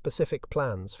develop specific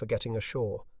plans for getting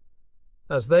ashore.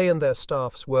 As they and their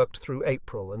staffs worked through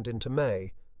April and into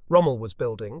May, Rommel was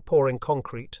building, pouring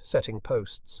concrete, setting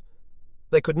posts.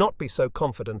 They could not be so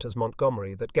confident as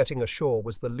Montgomery that getting ashore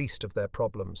was the least of their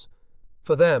problems.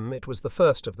 For them, it was the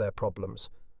first of their problems,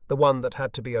 the one that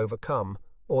had to be overcome,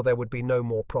 or there would be no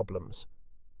more problems.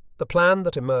 The plan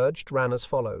that emerged ran as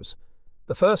follows.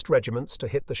 The first regiments to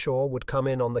hit the shore would come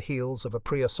in on the heels of a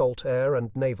pre-assault air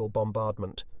and naval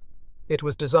bombardment. It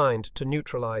was designed to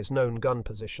neutralize known gun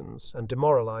positions and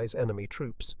demoralize enemy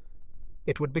troops.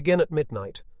 It would begin at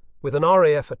midnight, with an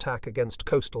RAF attack against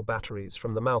coastal batteries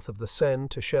from the mouth of the Seine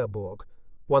to Cherbourg,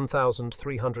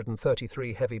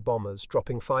 1,333 heavy bombers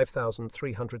dropping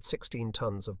 5,316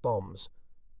 tons of bombs.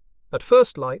 At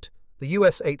first light, the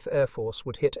U.S. 8th Air Force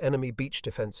would hit enemy beach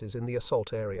defenses in the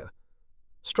assault area.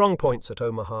 Strong points at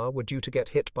Omaha were due to get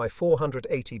hit by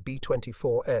 480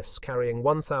 B-24S carrying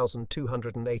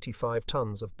 1,285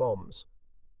 tons of bombs.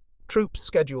 Troops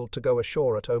scheduled to go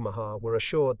ashore at Omaha were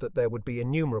assured that there would be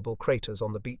innumerable craters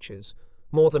on the beaches,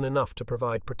 more than enough to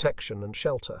provide protection and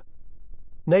shelter.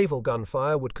 Naval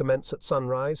gunfire would commence at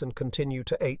sunrise and continue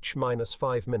to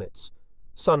H-5 minutes.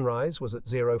 Sunrise was at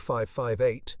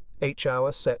 0558,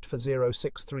 H-hour set for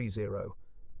 0630.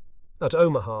 At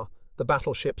Omaha, the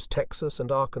battleships Texas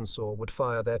and Arkansas would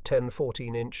fire their 10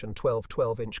 14-inch and 12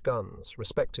 12-inch guns,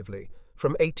 respectively,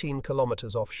 from 18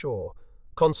 kilometers offshore,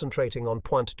 concentrating on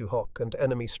Pointe du Hoc and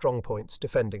enemy strongpoints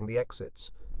defending the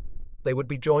exits. They would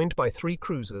be joined by 3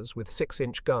 cruisers with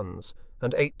 6-inch guns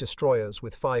and 8 destroyers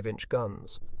with 5-inch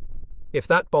guns. If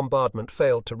that bombardment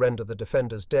failed to render the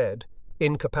defenders dead,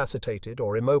 incapacitated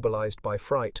or immobilized by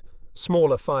fright,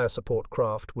 smaller fire support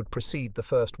craft would precede the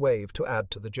first wave to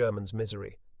add to the Germans'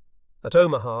 misery. At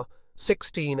Omaha,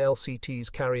 16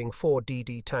 LCTs carrying 4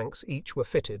 DD tanks each were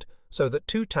fitted so that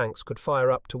 2 tanks could fire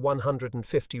up to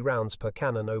 150 rounds per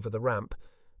cannon over the ramp,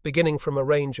 beginning from a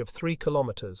range of 3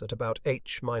 kilometers at about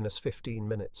H-15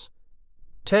 minutes.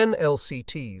 10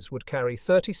 LCTs would carry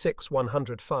 36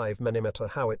 105mm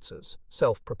howitzers,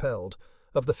 self-propelled,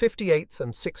 of the 58th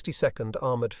and 62nd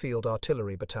Armored Field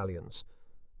Artillery Battalions.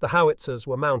 The howitzers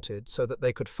were mounted so that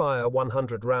they could fire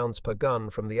 100 rounds per gun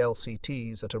from the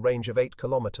LCTs at a range of 8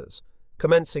 kilometers,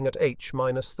 commencing at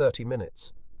H-30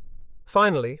 minutes.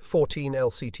 Finally, 14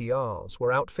 LCTRs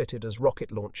were outfitted as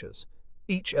rocket launchers.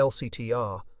 Each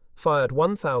LCTR fired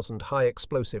 1,000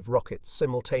 high-explosive rockets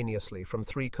simultaneously from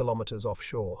 3 kilometers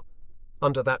offshore.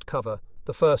 Under that cover,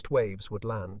 the first waves would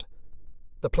land.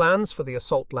 The plans for the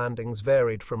assault landings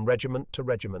varied from regiment to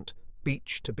regiment,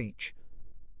 beach to beach.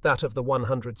 That of the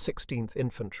 116th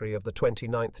Infantry of the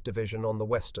 29th Division on the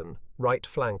western, right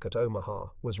flank at Omaha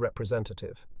was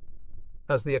representative.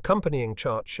 As the accompanying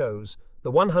chart shows,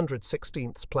 the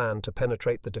 116th's plan to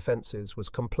penetrate the defenses was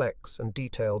complex and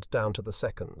detailed down to the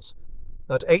seconds.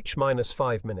 At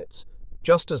H-5 minutes,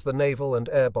 just as the naval and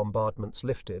air bombardments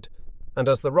lifted, and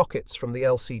as the rockets from the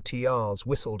LCTRs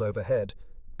whistled overhead,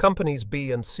 Companies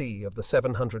B and C of the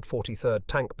 743rd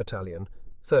Tank Battalion,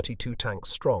 32 tanks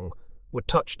strong, would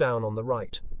touch down on the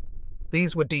right.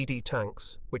 These were DD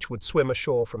tanks, which would swim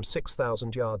ashore from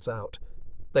 6,000 yards out.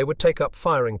 They would take up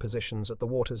firing positions at the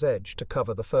water's edge to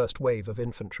cover the first wave of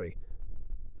infantry.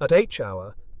 At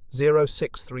H-hour,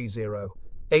 0630,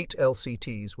 8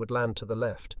 LCTs would land to the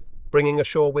left, bringing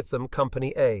ashore with them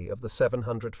Company A of the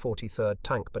 743rd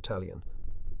Tank Battalion.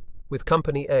 With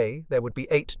Company A, there would be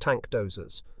 8 tank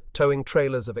dozers, towing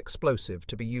trailers of explosive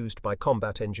to be used by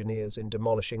combat engineers in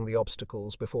demolishing the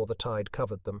obstacles before the tide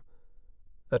covered them.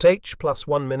 At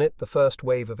H+1 minute, the first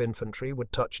wave of infantry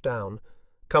would touch down.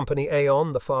 Company A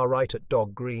on the far right at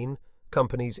Dog Green,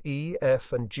 Companies E,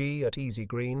 F, and G at Easy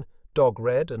Green, Dog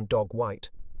Red, and Dog White.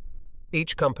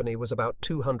 Each company was about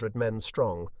 200 men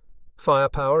strong.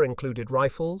 Firepower included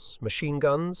rifles, machine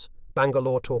guns,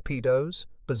 Bangalore torpedoes,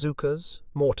 bazookas,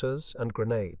 mortars, and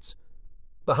grenades.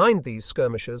 Behind these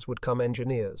skirmishers would come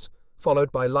engineers,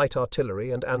 followed by light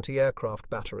artillery and anti-aircraft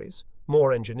batteries,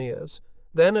 more engineers.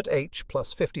 Then at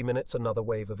H+50 minutes another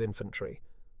wave of infantry,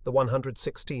 the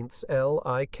 116th L,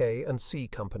 I, K, and C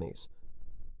companies.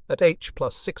 At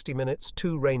H+60 minutes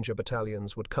 2 Ranger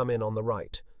battalions would come in on the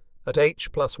right. At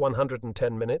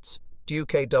H+110 minutes,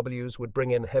 UKWs would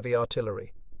bring in heavy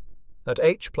artillery. At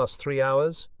H+3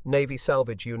 hours, Navy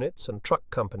salvage units and truck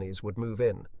companies would move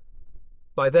in.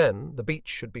 By then, the beach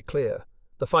should be clear,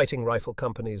 the fighting rifle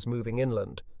companies moving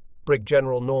inland. Brig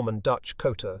General Norman Dutch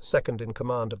Cotter, second in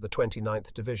command of the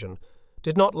 29th Division,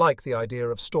 did not like the idea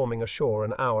of storming ashore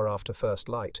an hour after first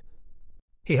light.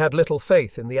 He had little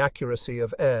faith in the accuracy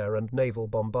of air and naval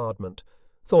bombardment,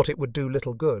 thought it would do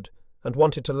little good, and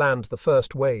wanted to land the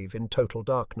first wave in total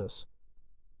darkness.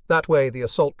 That way the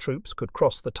assault troops could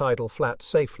cross the tidal flat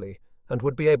safely and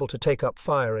would be able to take up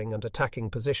firing and attacking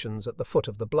positions at the foot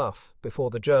of the bluff before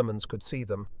the Germans could see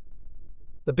them.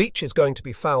 "The beach is going to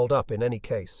be fouled up in any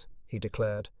case," he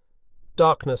declared.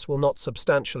 "Darkness will not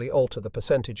substantially alter the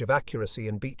percentage of accuracy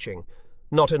in beaching,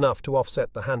 not enough to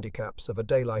offset the handicaps of a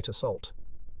daylight assault."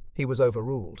 He was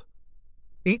overruled.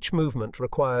 Each movement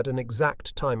required an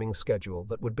exact timing schedule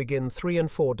that would begin 3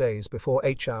 and 4 days before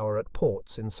H-hour at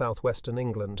ports in southwestern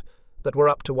England that were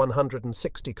up to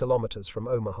 160 kilometers from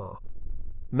Omaha.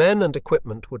 Men and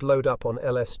equipment would load up on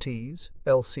LSTs,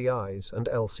 LCIs, and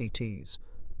LCTs.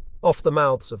 Off the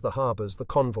mouths of the harbours the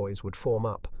convoys would form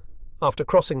up. After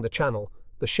crossing the channel,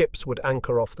 the ships would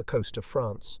anchor off the coast of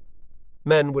France.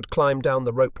 Men would climb down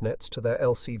the rope nets to their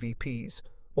LCVPs,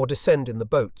 or descend in the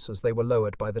boats as they were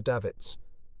lowered by the davits.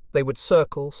 They would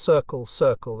circle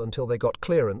until they got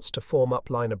clearance to form up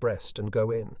line abreast and go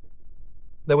in.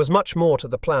 There was much more to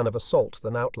the plan of assault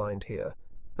than outlined here,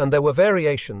 and there were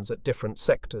variations at different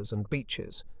sectors and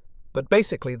beaches, but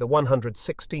basically the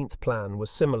 116th plan was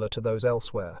similar to those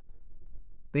elsewhere.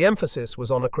 The emphasis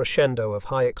was on a crescendo of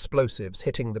high explosives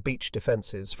hitting the beach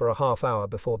defences for a half hour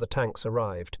before the tanks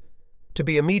arrived, to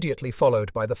be immediately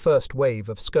followed by the first wave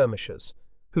of skirmishers,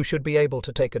 who should be able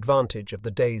to take advantage of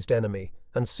the dazed enemy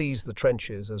and seize the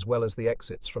trenches as well as the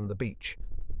exits from the beach.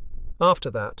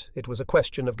 After that, it was a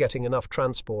question of getting enough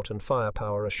transport and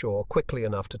firepower ashore quickly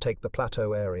enough to take the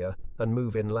plateau area and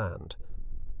move inland.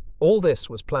 All this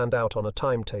was planned out on a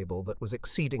timetable that was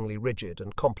exceedingly rigid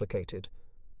and complicated,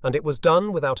 and it was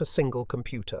done without a single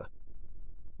computer.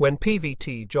 When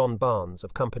PVT John Barnes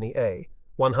of Company A,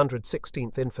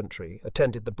 116th Infantry,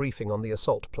 attended the briefing on the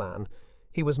assault plan,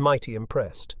 he was mighty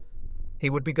impressed. He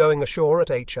would be going ashore at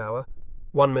H-hour.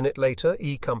 1 minute later,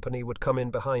 E Company would come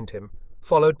in behind him,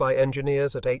 followed by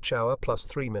engineers at H-hour plus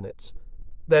 3 minutes.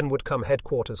 Then would come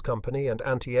Headquarters Company and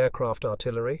anti-aircraft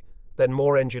artillery, then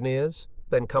more engineers,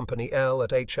 then Company L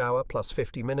at H-hour plus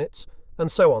 50 minutes,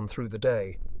 and so on through the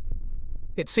day.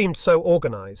 "It seemed so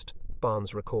organized,"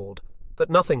 Barnes recalled, "that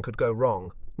nothing could go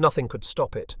wrong, nothing could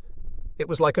stop it. It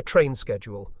was like a train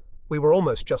schedule. We were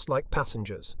almost just like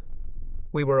passengers.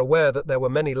 We were aware that there were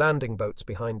many landing boats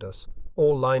behind us,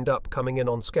 all lined up coming in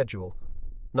on schedule.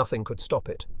 Nothing could stop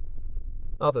it."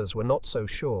 Others were not so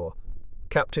sure.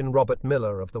 Captain Robert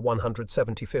Miller of the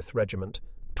 175th Regiment,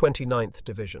 29th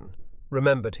Division,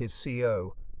 remembered his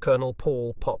CO, Colonel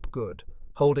Paul Pop Good,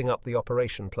 holding up the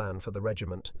operation plan for the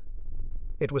regiment.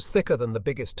 It was thicker than the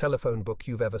biggest telephone book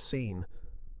you've ever seen.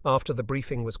 After the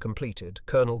briefing was completed,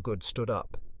 Colonel Good stood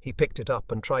up. He picked it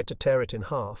up and tried to tear it in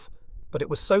half, but it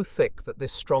was so thick that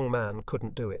this strong man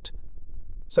couldn't do it.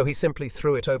 So he simply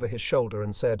threw it over his shoulder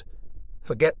and said,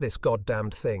 "Forget this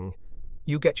goddamned thing.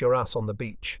 You get your ass on the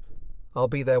beach. I'll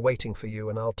be there waiting for you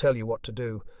and I'll tell you what to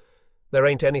do. There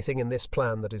ain't anything in this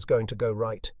plan that is going to go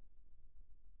right."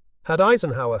 Had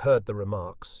Eisenhower heard the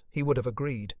remarks, he would have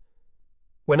agreed.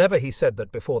 Whenever he said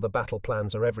that before the battle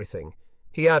plans are everything,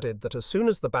 he added that as soon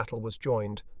as the battle was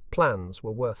joined, plans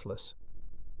were worthless.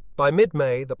 By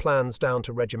mid-May, the plans down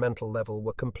to regimental level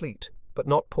were complete, but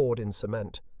not poured in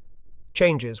cement.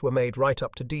 Changes were made right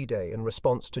up to D-Day in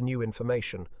response to new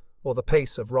information or the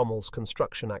pace of Rommel's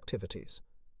construction activities.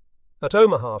 At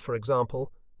Omaha, for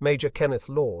example, Major Kenneth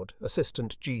Lord,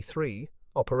 Assistant G3,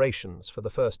 Operations for the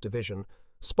 1st Division,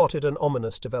 spotted an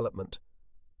ominous development.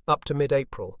 Up to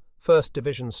mid-April, 1st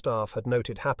Division staff had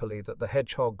noted happily that the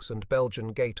Hedgehogs and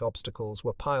Belgian Gate obstacles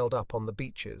were piled up on the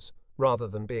beaches rather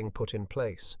than being put in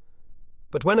place.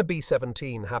 But when a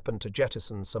B-17 happened to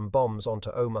jettison some bombs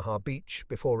onto Omaha Beach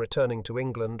before returning to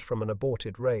England from an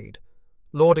aborted raid,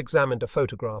 Lord examined a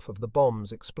photograph of the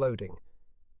bombs exploding.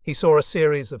 He saw a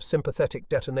series of sympathetic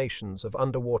detonations of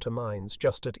underwater mines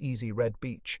just at Easy Red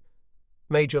Beach.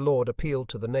 Major Lord appealed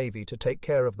to the Navy to take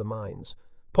care of the mines,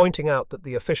 pointing out that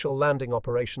the official landing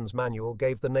operations manual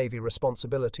gave the Navy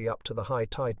responsibility up to the high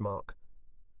tide mark.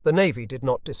 The Navy did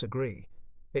not disagree.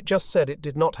 It just said it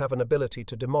did not have an ability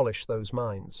to demolish those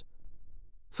mines.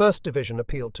 1st Division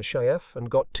appealed to Shaef and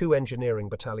got 2 engineering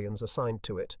battalions assigned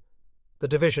to it. The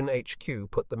Division HQ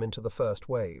put them into the first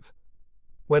wave.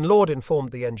 When Lord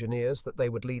informed the engineers that they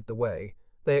would lead the way,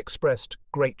 they expressed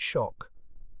great shock.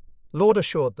 Lord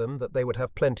assured them that they would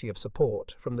have plenty of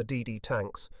support from the DD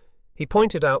tanks. He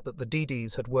pointed out that the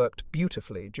DDs had worked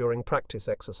beautifully during practice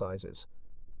exercises.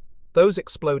 Those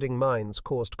exploding mines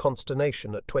caused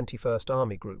consternation at 21st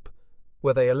Army Group.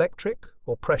 Were they electric,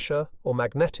 or pressure, or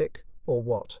magnetic, or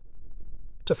what?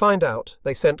 To find out,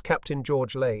 they sent Captain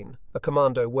George Lane, a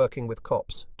commando working with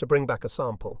cops, to bring back a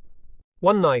sample.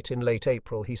 One night in late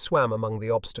April he swam among the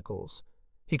obstacles.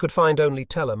 He could find only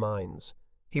teller mines.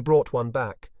 He brought one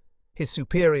back. His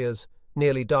superiors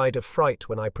nearly died of fright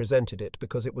when I presented it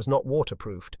because it was not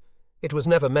waterproofed. It was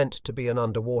never meant to be an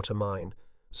underwater mine,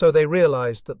 so they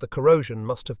realized that the corrosion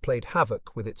must have played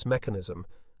havoc with its mechanism,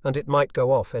 and it might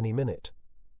go off any minute.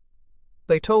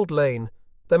 They told Lane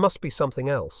there must be something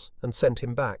else and sent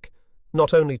him back,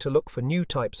 not only to look for new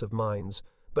types of mines,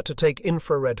 but to take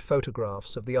infrared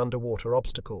photographs of the underwater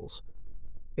obstacles.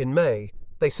 In May,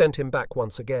 they sent him back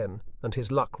once again, and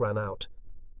his luck ran out.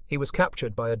 He was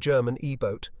captured by a German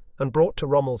E-boat and brought to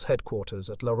Rommel's headquarters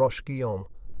at La Roche-Guyon.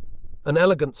 An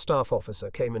elegant staff officer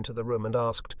came into the room and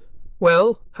asked,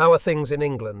 "Well, how are things in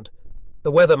England?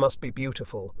 The weather must be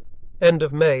beautiful. End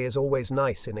of May is always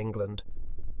nice in England."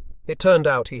 It turned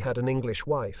out he had an English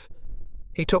wife.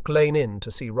 He took Lane in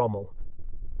to see Rommel.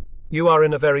 "You are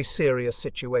in a very serious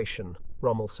situation,"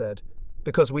 Rommel said,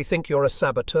 "because we think you're a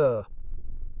saboteur."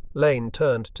 Lane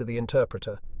turned to the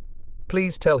interpreter.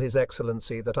 "Please tell His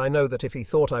Excellency that I know that if he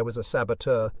thought I was a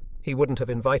saboteur, he wouldn't have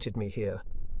invited me here."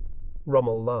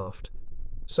 Rommel laughed.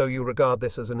 "So you regard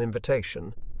this as an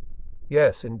invitation?"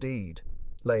 "Yes, indeed,"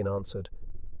 Lane answered,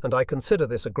 "and I consider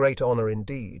this a great honor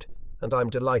indeed, and I'm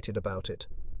delighted about it."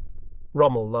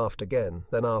 Rommel laughed again,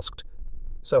 then asked,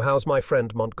 "So how's my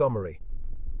friend Montgomery?"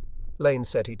 Lane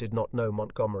said he did not know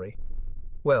Montgomery.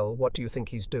 "Well, what do you think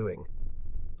he's doing?"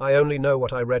 "I only know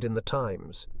what I read in the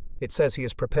Times. It says he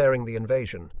is preparing the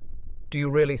invasion." "Do you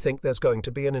really think there's going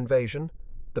to be an invasion?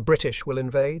 The British will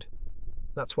invade?"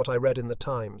 "That's what I read in the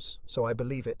Times, so I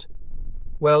believe it."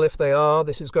 "Well, if they are,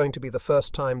 this is going to be the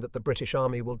first time that the British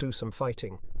Army will do some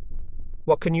fighting."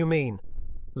 "What can you mean?"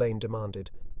 Lane demanded.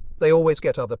 "They always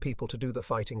get other people to do the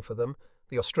fighting for them.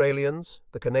 The Australians,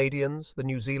 the Canadians, the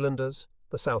New Zealanders,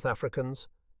 the South Africans.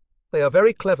 They are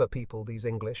very clever people, these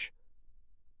English."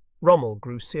 Rommel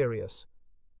grew serious.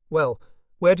 "Well,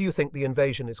 where do you think the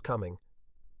invasion is coming?"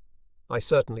 "I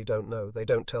certainly don't know. They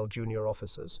don't tell junior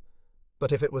officers.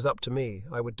 But if it was up to me,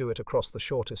 I would do it across the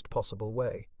shortest possible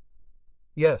way."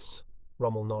 "Yes,"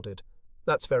 Rommel nodded.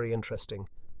 "That's very interesting."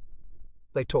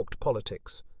 They talked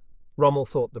politics. Rommel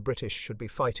thought the British should be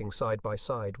fighting side by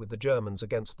side with the Germans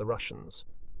against the Russians.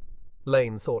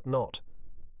 Lane thought not.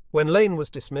 When Lane was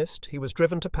dismissed, he was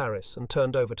driven to Paris and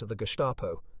turned over to the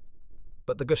Gestapo.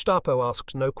 But the Gestapo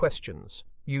asked no questions,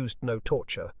 used no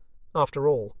torture. After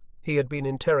all, he had been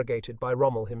interrogated by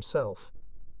Rommel himself.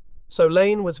 So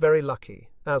Lane was very lucky,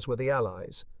 as were the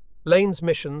Allies. Lane's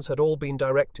missions had all been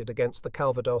directed against the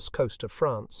Calvados coast of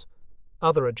France.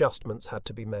 Other adjustments had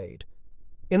to be made.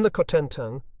 In the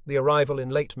Cotentin, the arrival in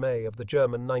late May of the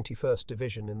German 91st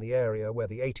Division in the area where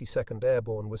the 82nd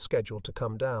Airborne was scheduled to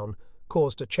come down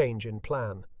caused a change in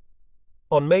plan.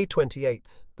 On May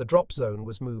 28th, the drop zone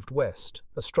was moved west,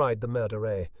 astride the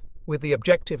Meurderey, with the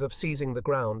objective of seizing the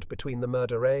ground between the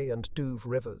Meurderey and Douve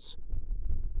rivers.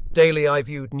 Daily I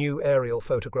viewed new aerial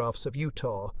photographs of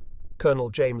Utah. Colonel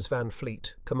James Van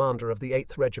Fleet, commander of the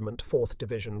 8th Regiment, 4th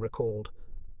Division, recalled.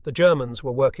 The Germans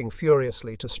were working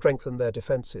furiously to strengthen their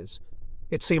defences.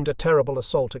 It seemed a terrible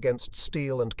assault against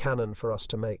steel and cannon for us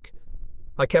to make.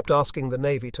 I kept asking the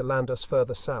Navy to land us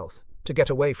further south, to get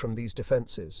away from these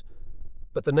defences.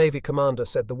 But the Navy commander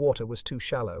said the water was too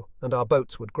shallow, and our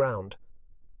boats would ground.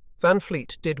 Van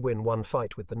Fleet did win one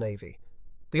fight with the Navy.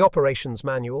 The operations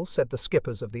manual said the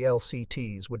skippers of the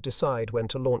LCTs would decide when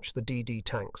to launch the DD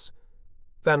tanks.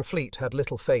 Van Fleet had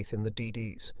little faith in the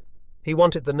DDs. He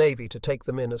wanted the Navy to take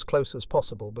them in as close as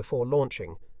possible before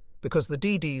launching, because the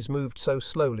DDs moved so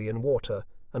slowly in water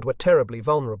and were terribly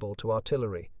vulnerable to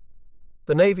artillery.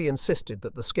 The Navy insisted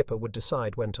that the skipper would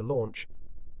decide when to launch.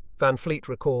 Van Fleet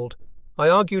recalled, "I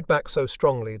argued back so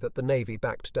strongly that the Navy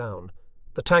backed down.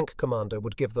 The tank commander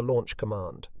would give the launch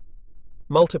command."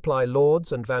 Multiply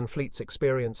Lord's and Van Fleet's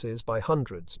experiences by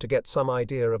hundreds to get some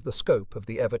idea of the scope of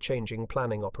the ever-changing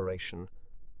planning operation.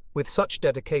 With such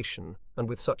dedication and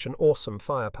with such an awesome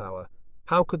firepower,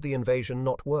 how could the invasion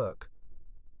not work?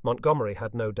 Montgomery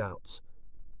had no doubts.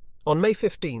 On May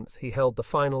 15th, he held the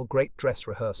final great dress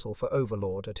rehearsal for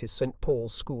Overlord at his St.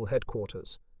 Paul's School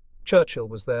headquarters. Churchill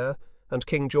was there, and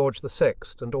King George VI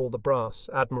and all the brass,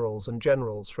 admirals and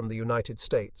generals from the United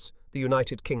States, the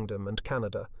United Kingdom and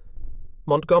Canada.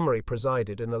 Montgomery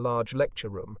presided in a large lecture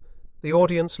room. The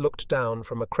audience looked down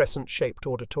from a crescent-shaped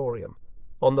auditorium.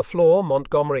 On the floor,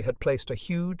 Montgomery had placed a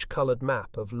huge coloured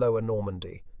map of Lower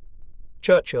Normandy.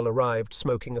 Churchill arrived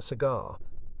smoking a cigar.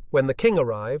 When the king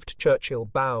arrived, Churchill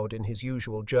bowed in his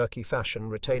usual jerky fashion,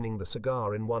 retaining the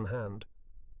cigar in one hand.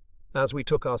 As we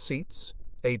took our seats,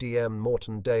 ADM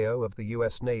Morton Deo of the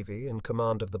U.S. Navy, in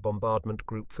command of the bombardment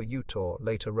group for Utah,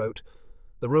 later wrote,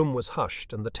 "The room was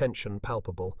hushed and the tension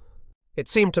palpable. It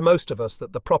seemed to most of us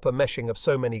that the proper meshing of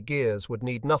so many gears would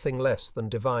need nothing less than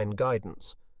divine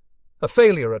guidance. A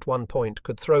failure at one point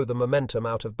could throw the momentum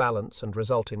out of balance and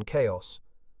result in chaos.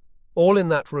 All in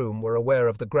that room were aware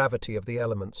of the gravity of the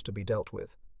elements to be dealt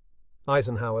with."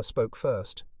 Eisenhower spoke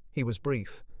first. He was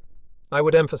brief. "I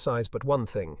would emphasize but one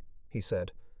thing," he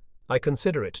said. "I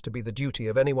consider it to be the duty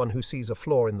of anyone who sees a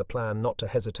flaw in the plan not to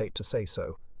hesitate to say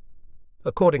so."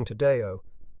 According to Deo,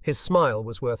 his smile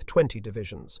was worth 20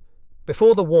 divisions.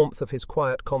 Before the warmth of his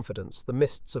quiet confidence, the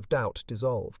mists of doubt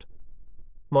dissolved.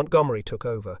 Montgomery took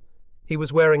over. He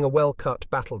was wearing a well-cut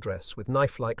battle dress with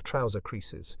knife-like trouser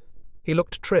creases. He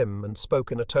looked trim and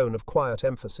spoke in a tone of quiet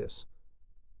emphasis.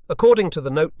 According to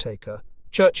the note-taker,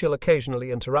 Churchill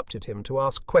occasionally interrupted him to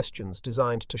ask questions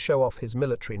designed to show off his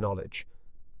military knowledge.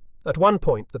 At one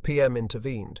point the PM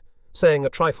intervened, saying a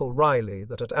trifle wryly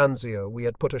that at Anzio we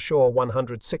had put ashore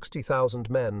 160,000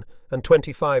 men and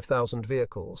 25,000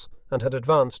 vehicles, and had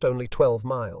advanced only 12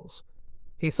 miles.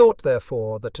 He thought,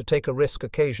 therefore, that to take a risk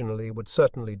occasionally would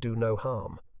certainly do no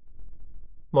harm.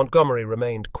 Montgomery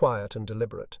remained quiet and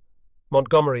deliberate.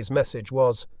 Montgomery's message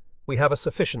was, "We have a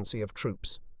sufficiency of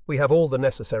troops. We have all the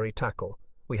necessary tackle.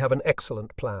 We have an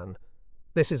excellent plan.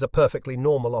 This is a perfectly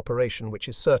normal operation which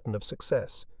is certain of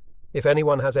success. If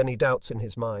anyone has any doubts in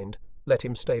his mind, let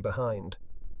him stay behind."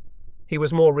 He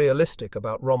was more realistic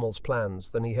about Rommel's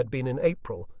plans than he had been in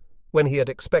April, when he had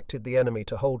expected the enemy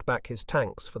to hold back his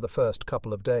tanks for the first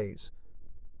couple of days.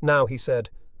 Now he said,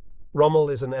 "Rommel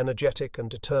is an energetic and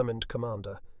determined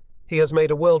commander. He has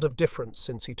made a world of difference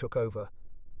since he took over.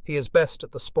 He is best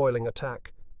at the spoiling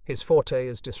attack. His forte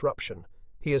is disruption.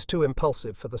 He is too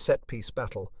impulsive for the set-piece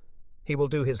battle. He will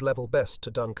do his level best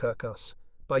to Dunkirk us,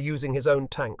 by using his own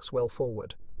tanks well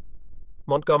forward."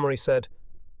 Montgomery said,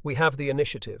 "We have the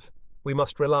initiative. We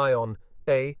must rely on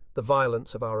A. the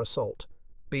violence of our assault,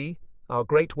 B. our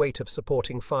great weight of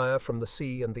supporting fire from the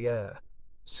sea and the air,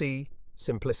 C.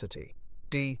 simplicity,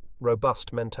 D.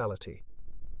 robust mentality."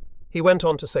 He went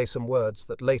on to say some words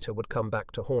that later would come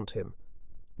back to haunt him.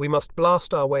 "We must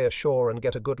blast our way ashore and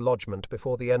get a good lodgment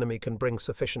before the enemy can bring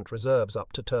sufficient reserves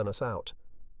up to turn us out.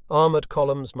 Armoured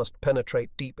columns must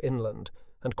penetrate deep inland,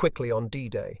 and quickly on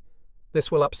D-Day.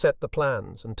 This will upset the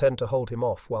plans and tend to hold him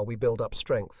off while we build up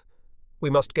strength. We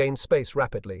must gain space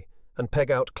rapidly and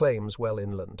peg out claims well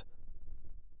inland."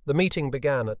 The meeting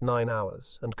began at 9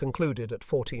 hours and concluded at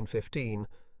 14:15,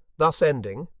 thus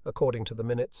ending, according to the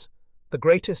minutes, the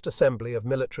greatest assembly of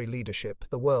military leadership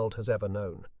the world has ever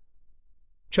known.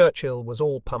 Churchill was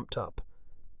all pumped up.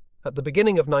 At the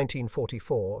beginning of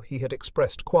 1944, he had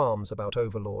expressed qualms about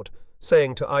Overlord,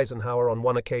 saying to Eisenhower on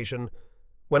one occasion,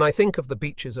 "When I think of the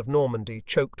beaches of Normandy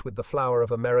choked with the flower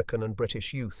of American and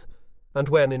British youth, and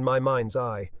when, in my mind's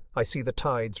eye, I see the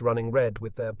tides running red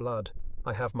with their blood,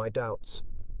 I have my doubts.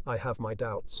 I have my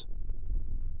doubts."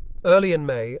 Early in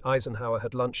May, Eisenhower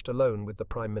had lunched alone with the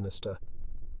Prime Minister.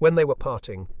 When they were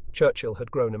parting, Churchill had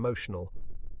grown emotional.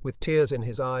 With tears in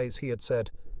his eyes, he had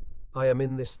said, "I am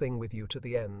in this thing with you to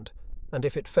the end, and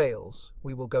if it fails,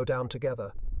 we will go down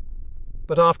together."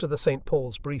 But after the St.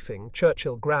 Paul's briefing,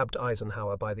 Churchill grabbed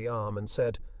Eisenhower by the arm and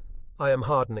said, "I am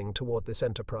hardening toward this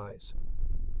enterprise."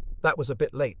 That was a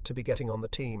bit late to be getting on the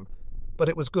team, but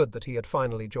it was good that he had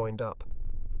finally joined up.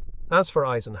 As for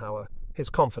Eisenhower, his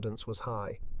confidence was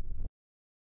high.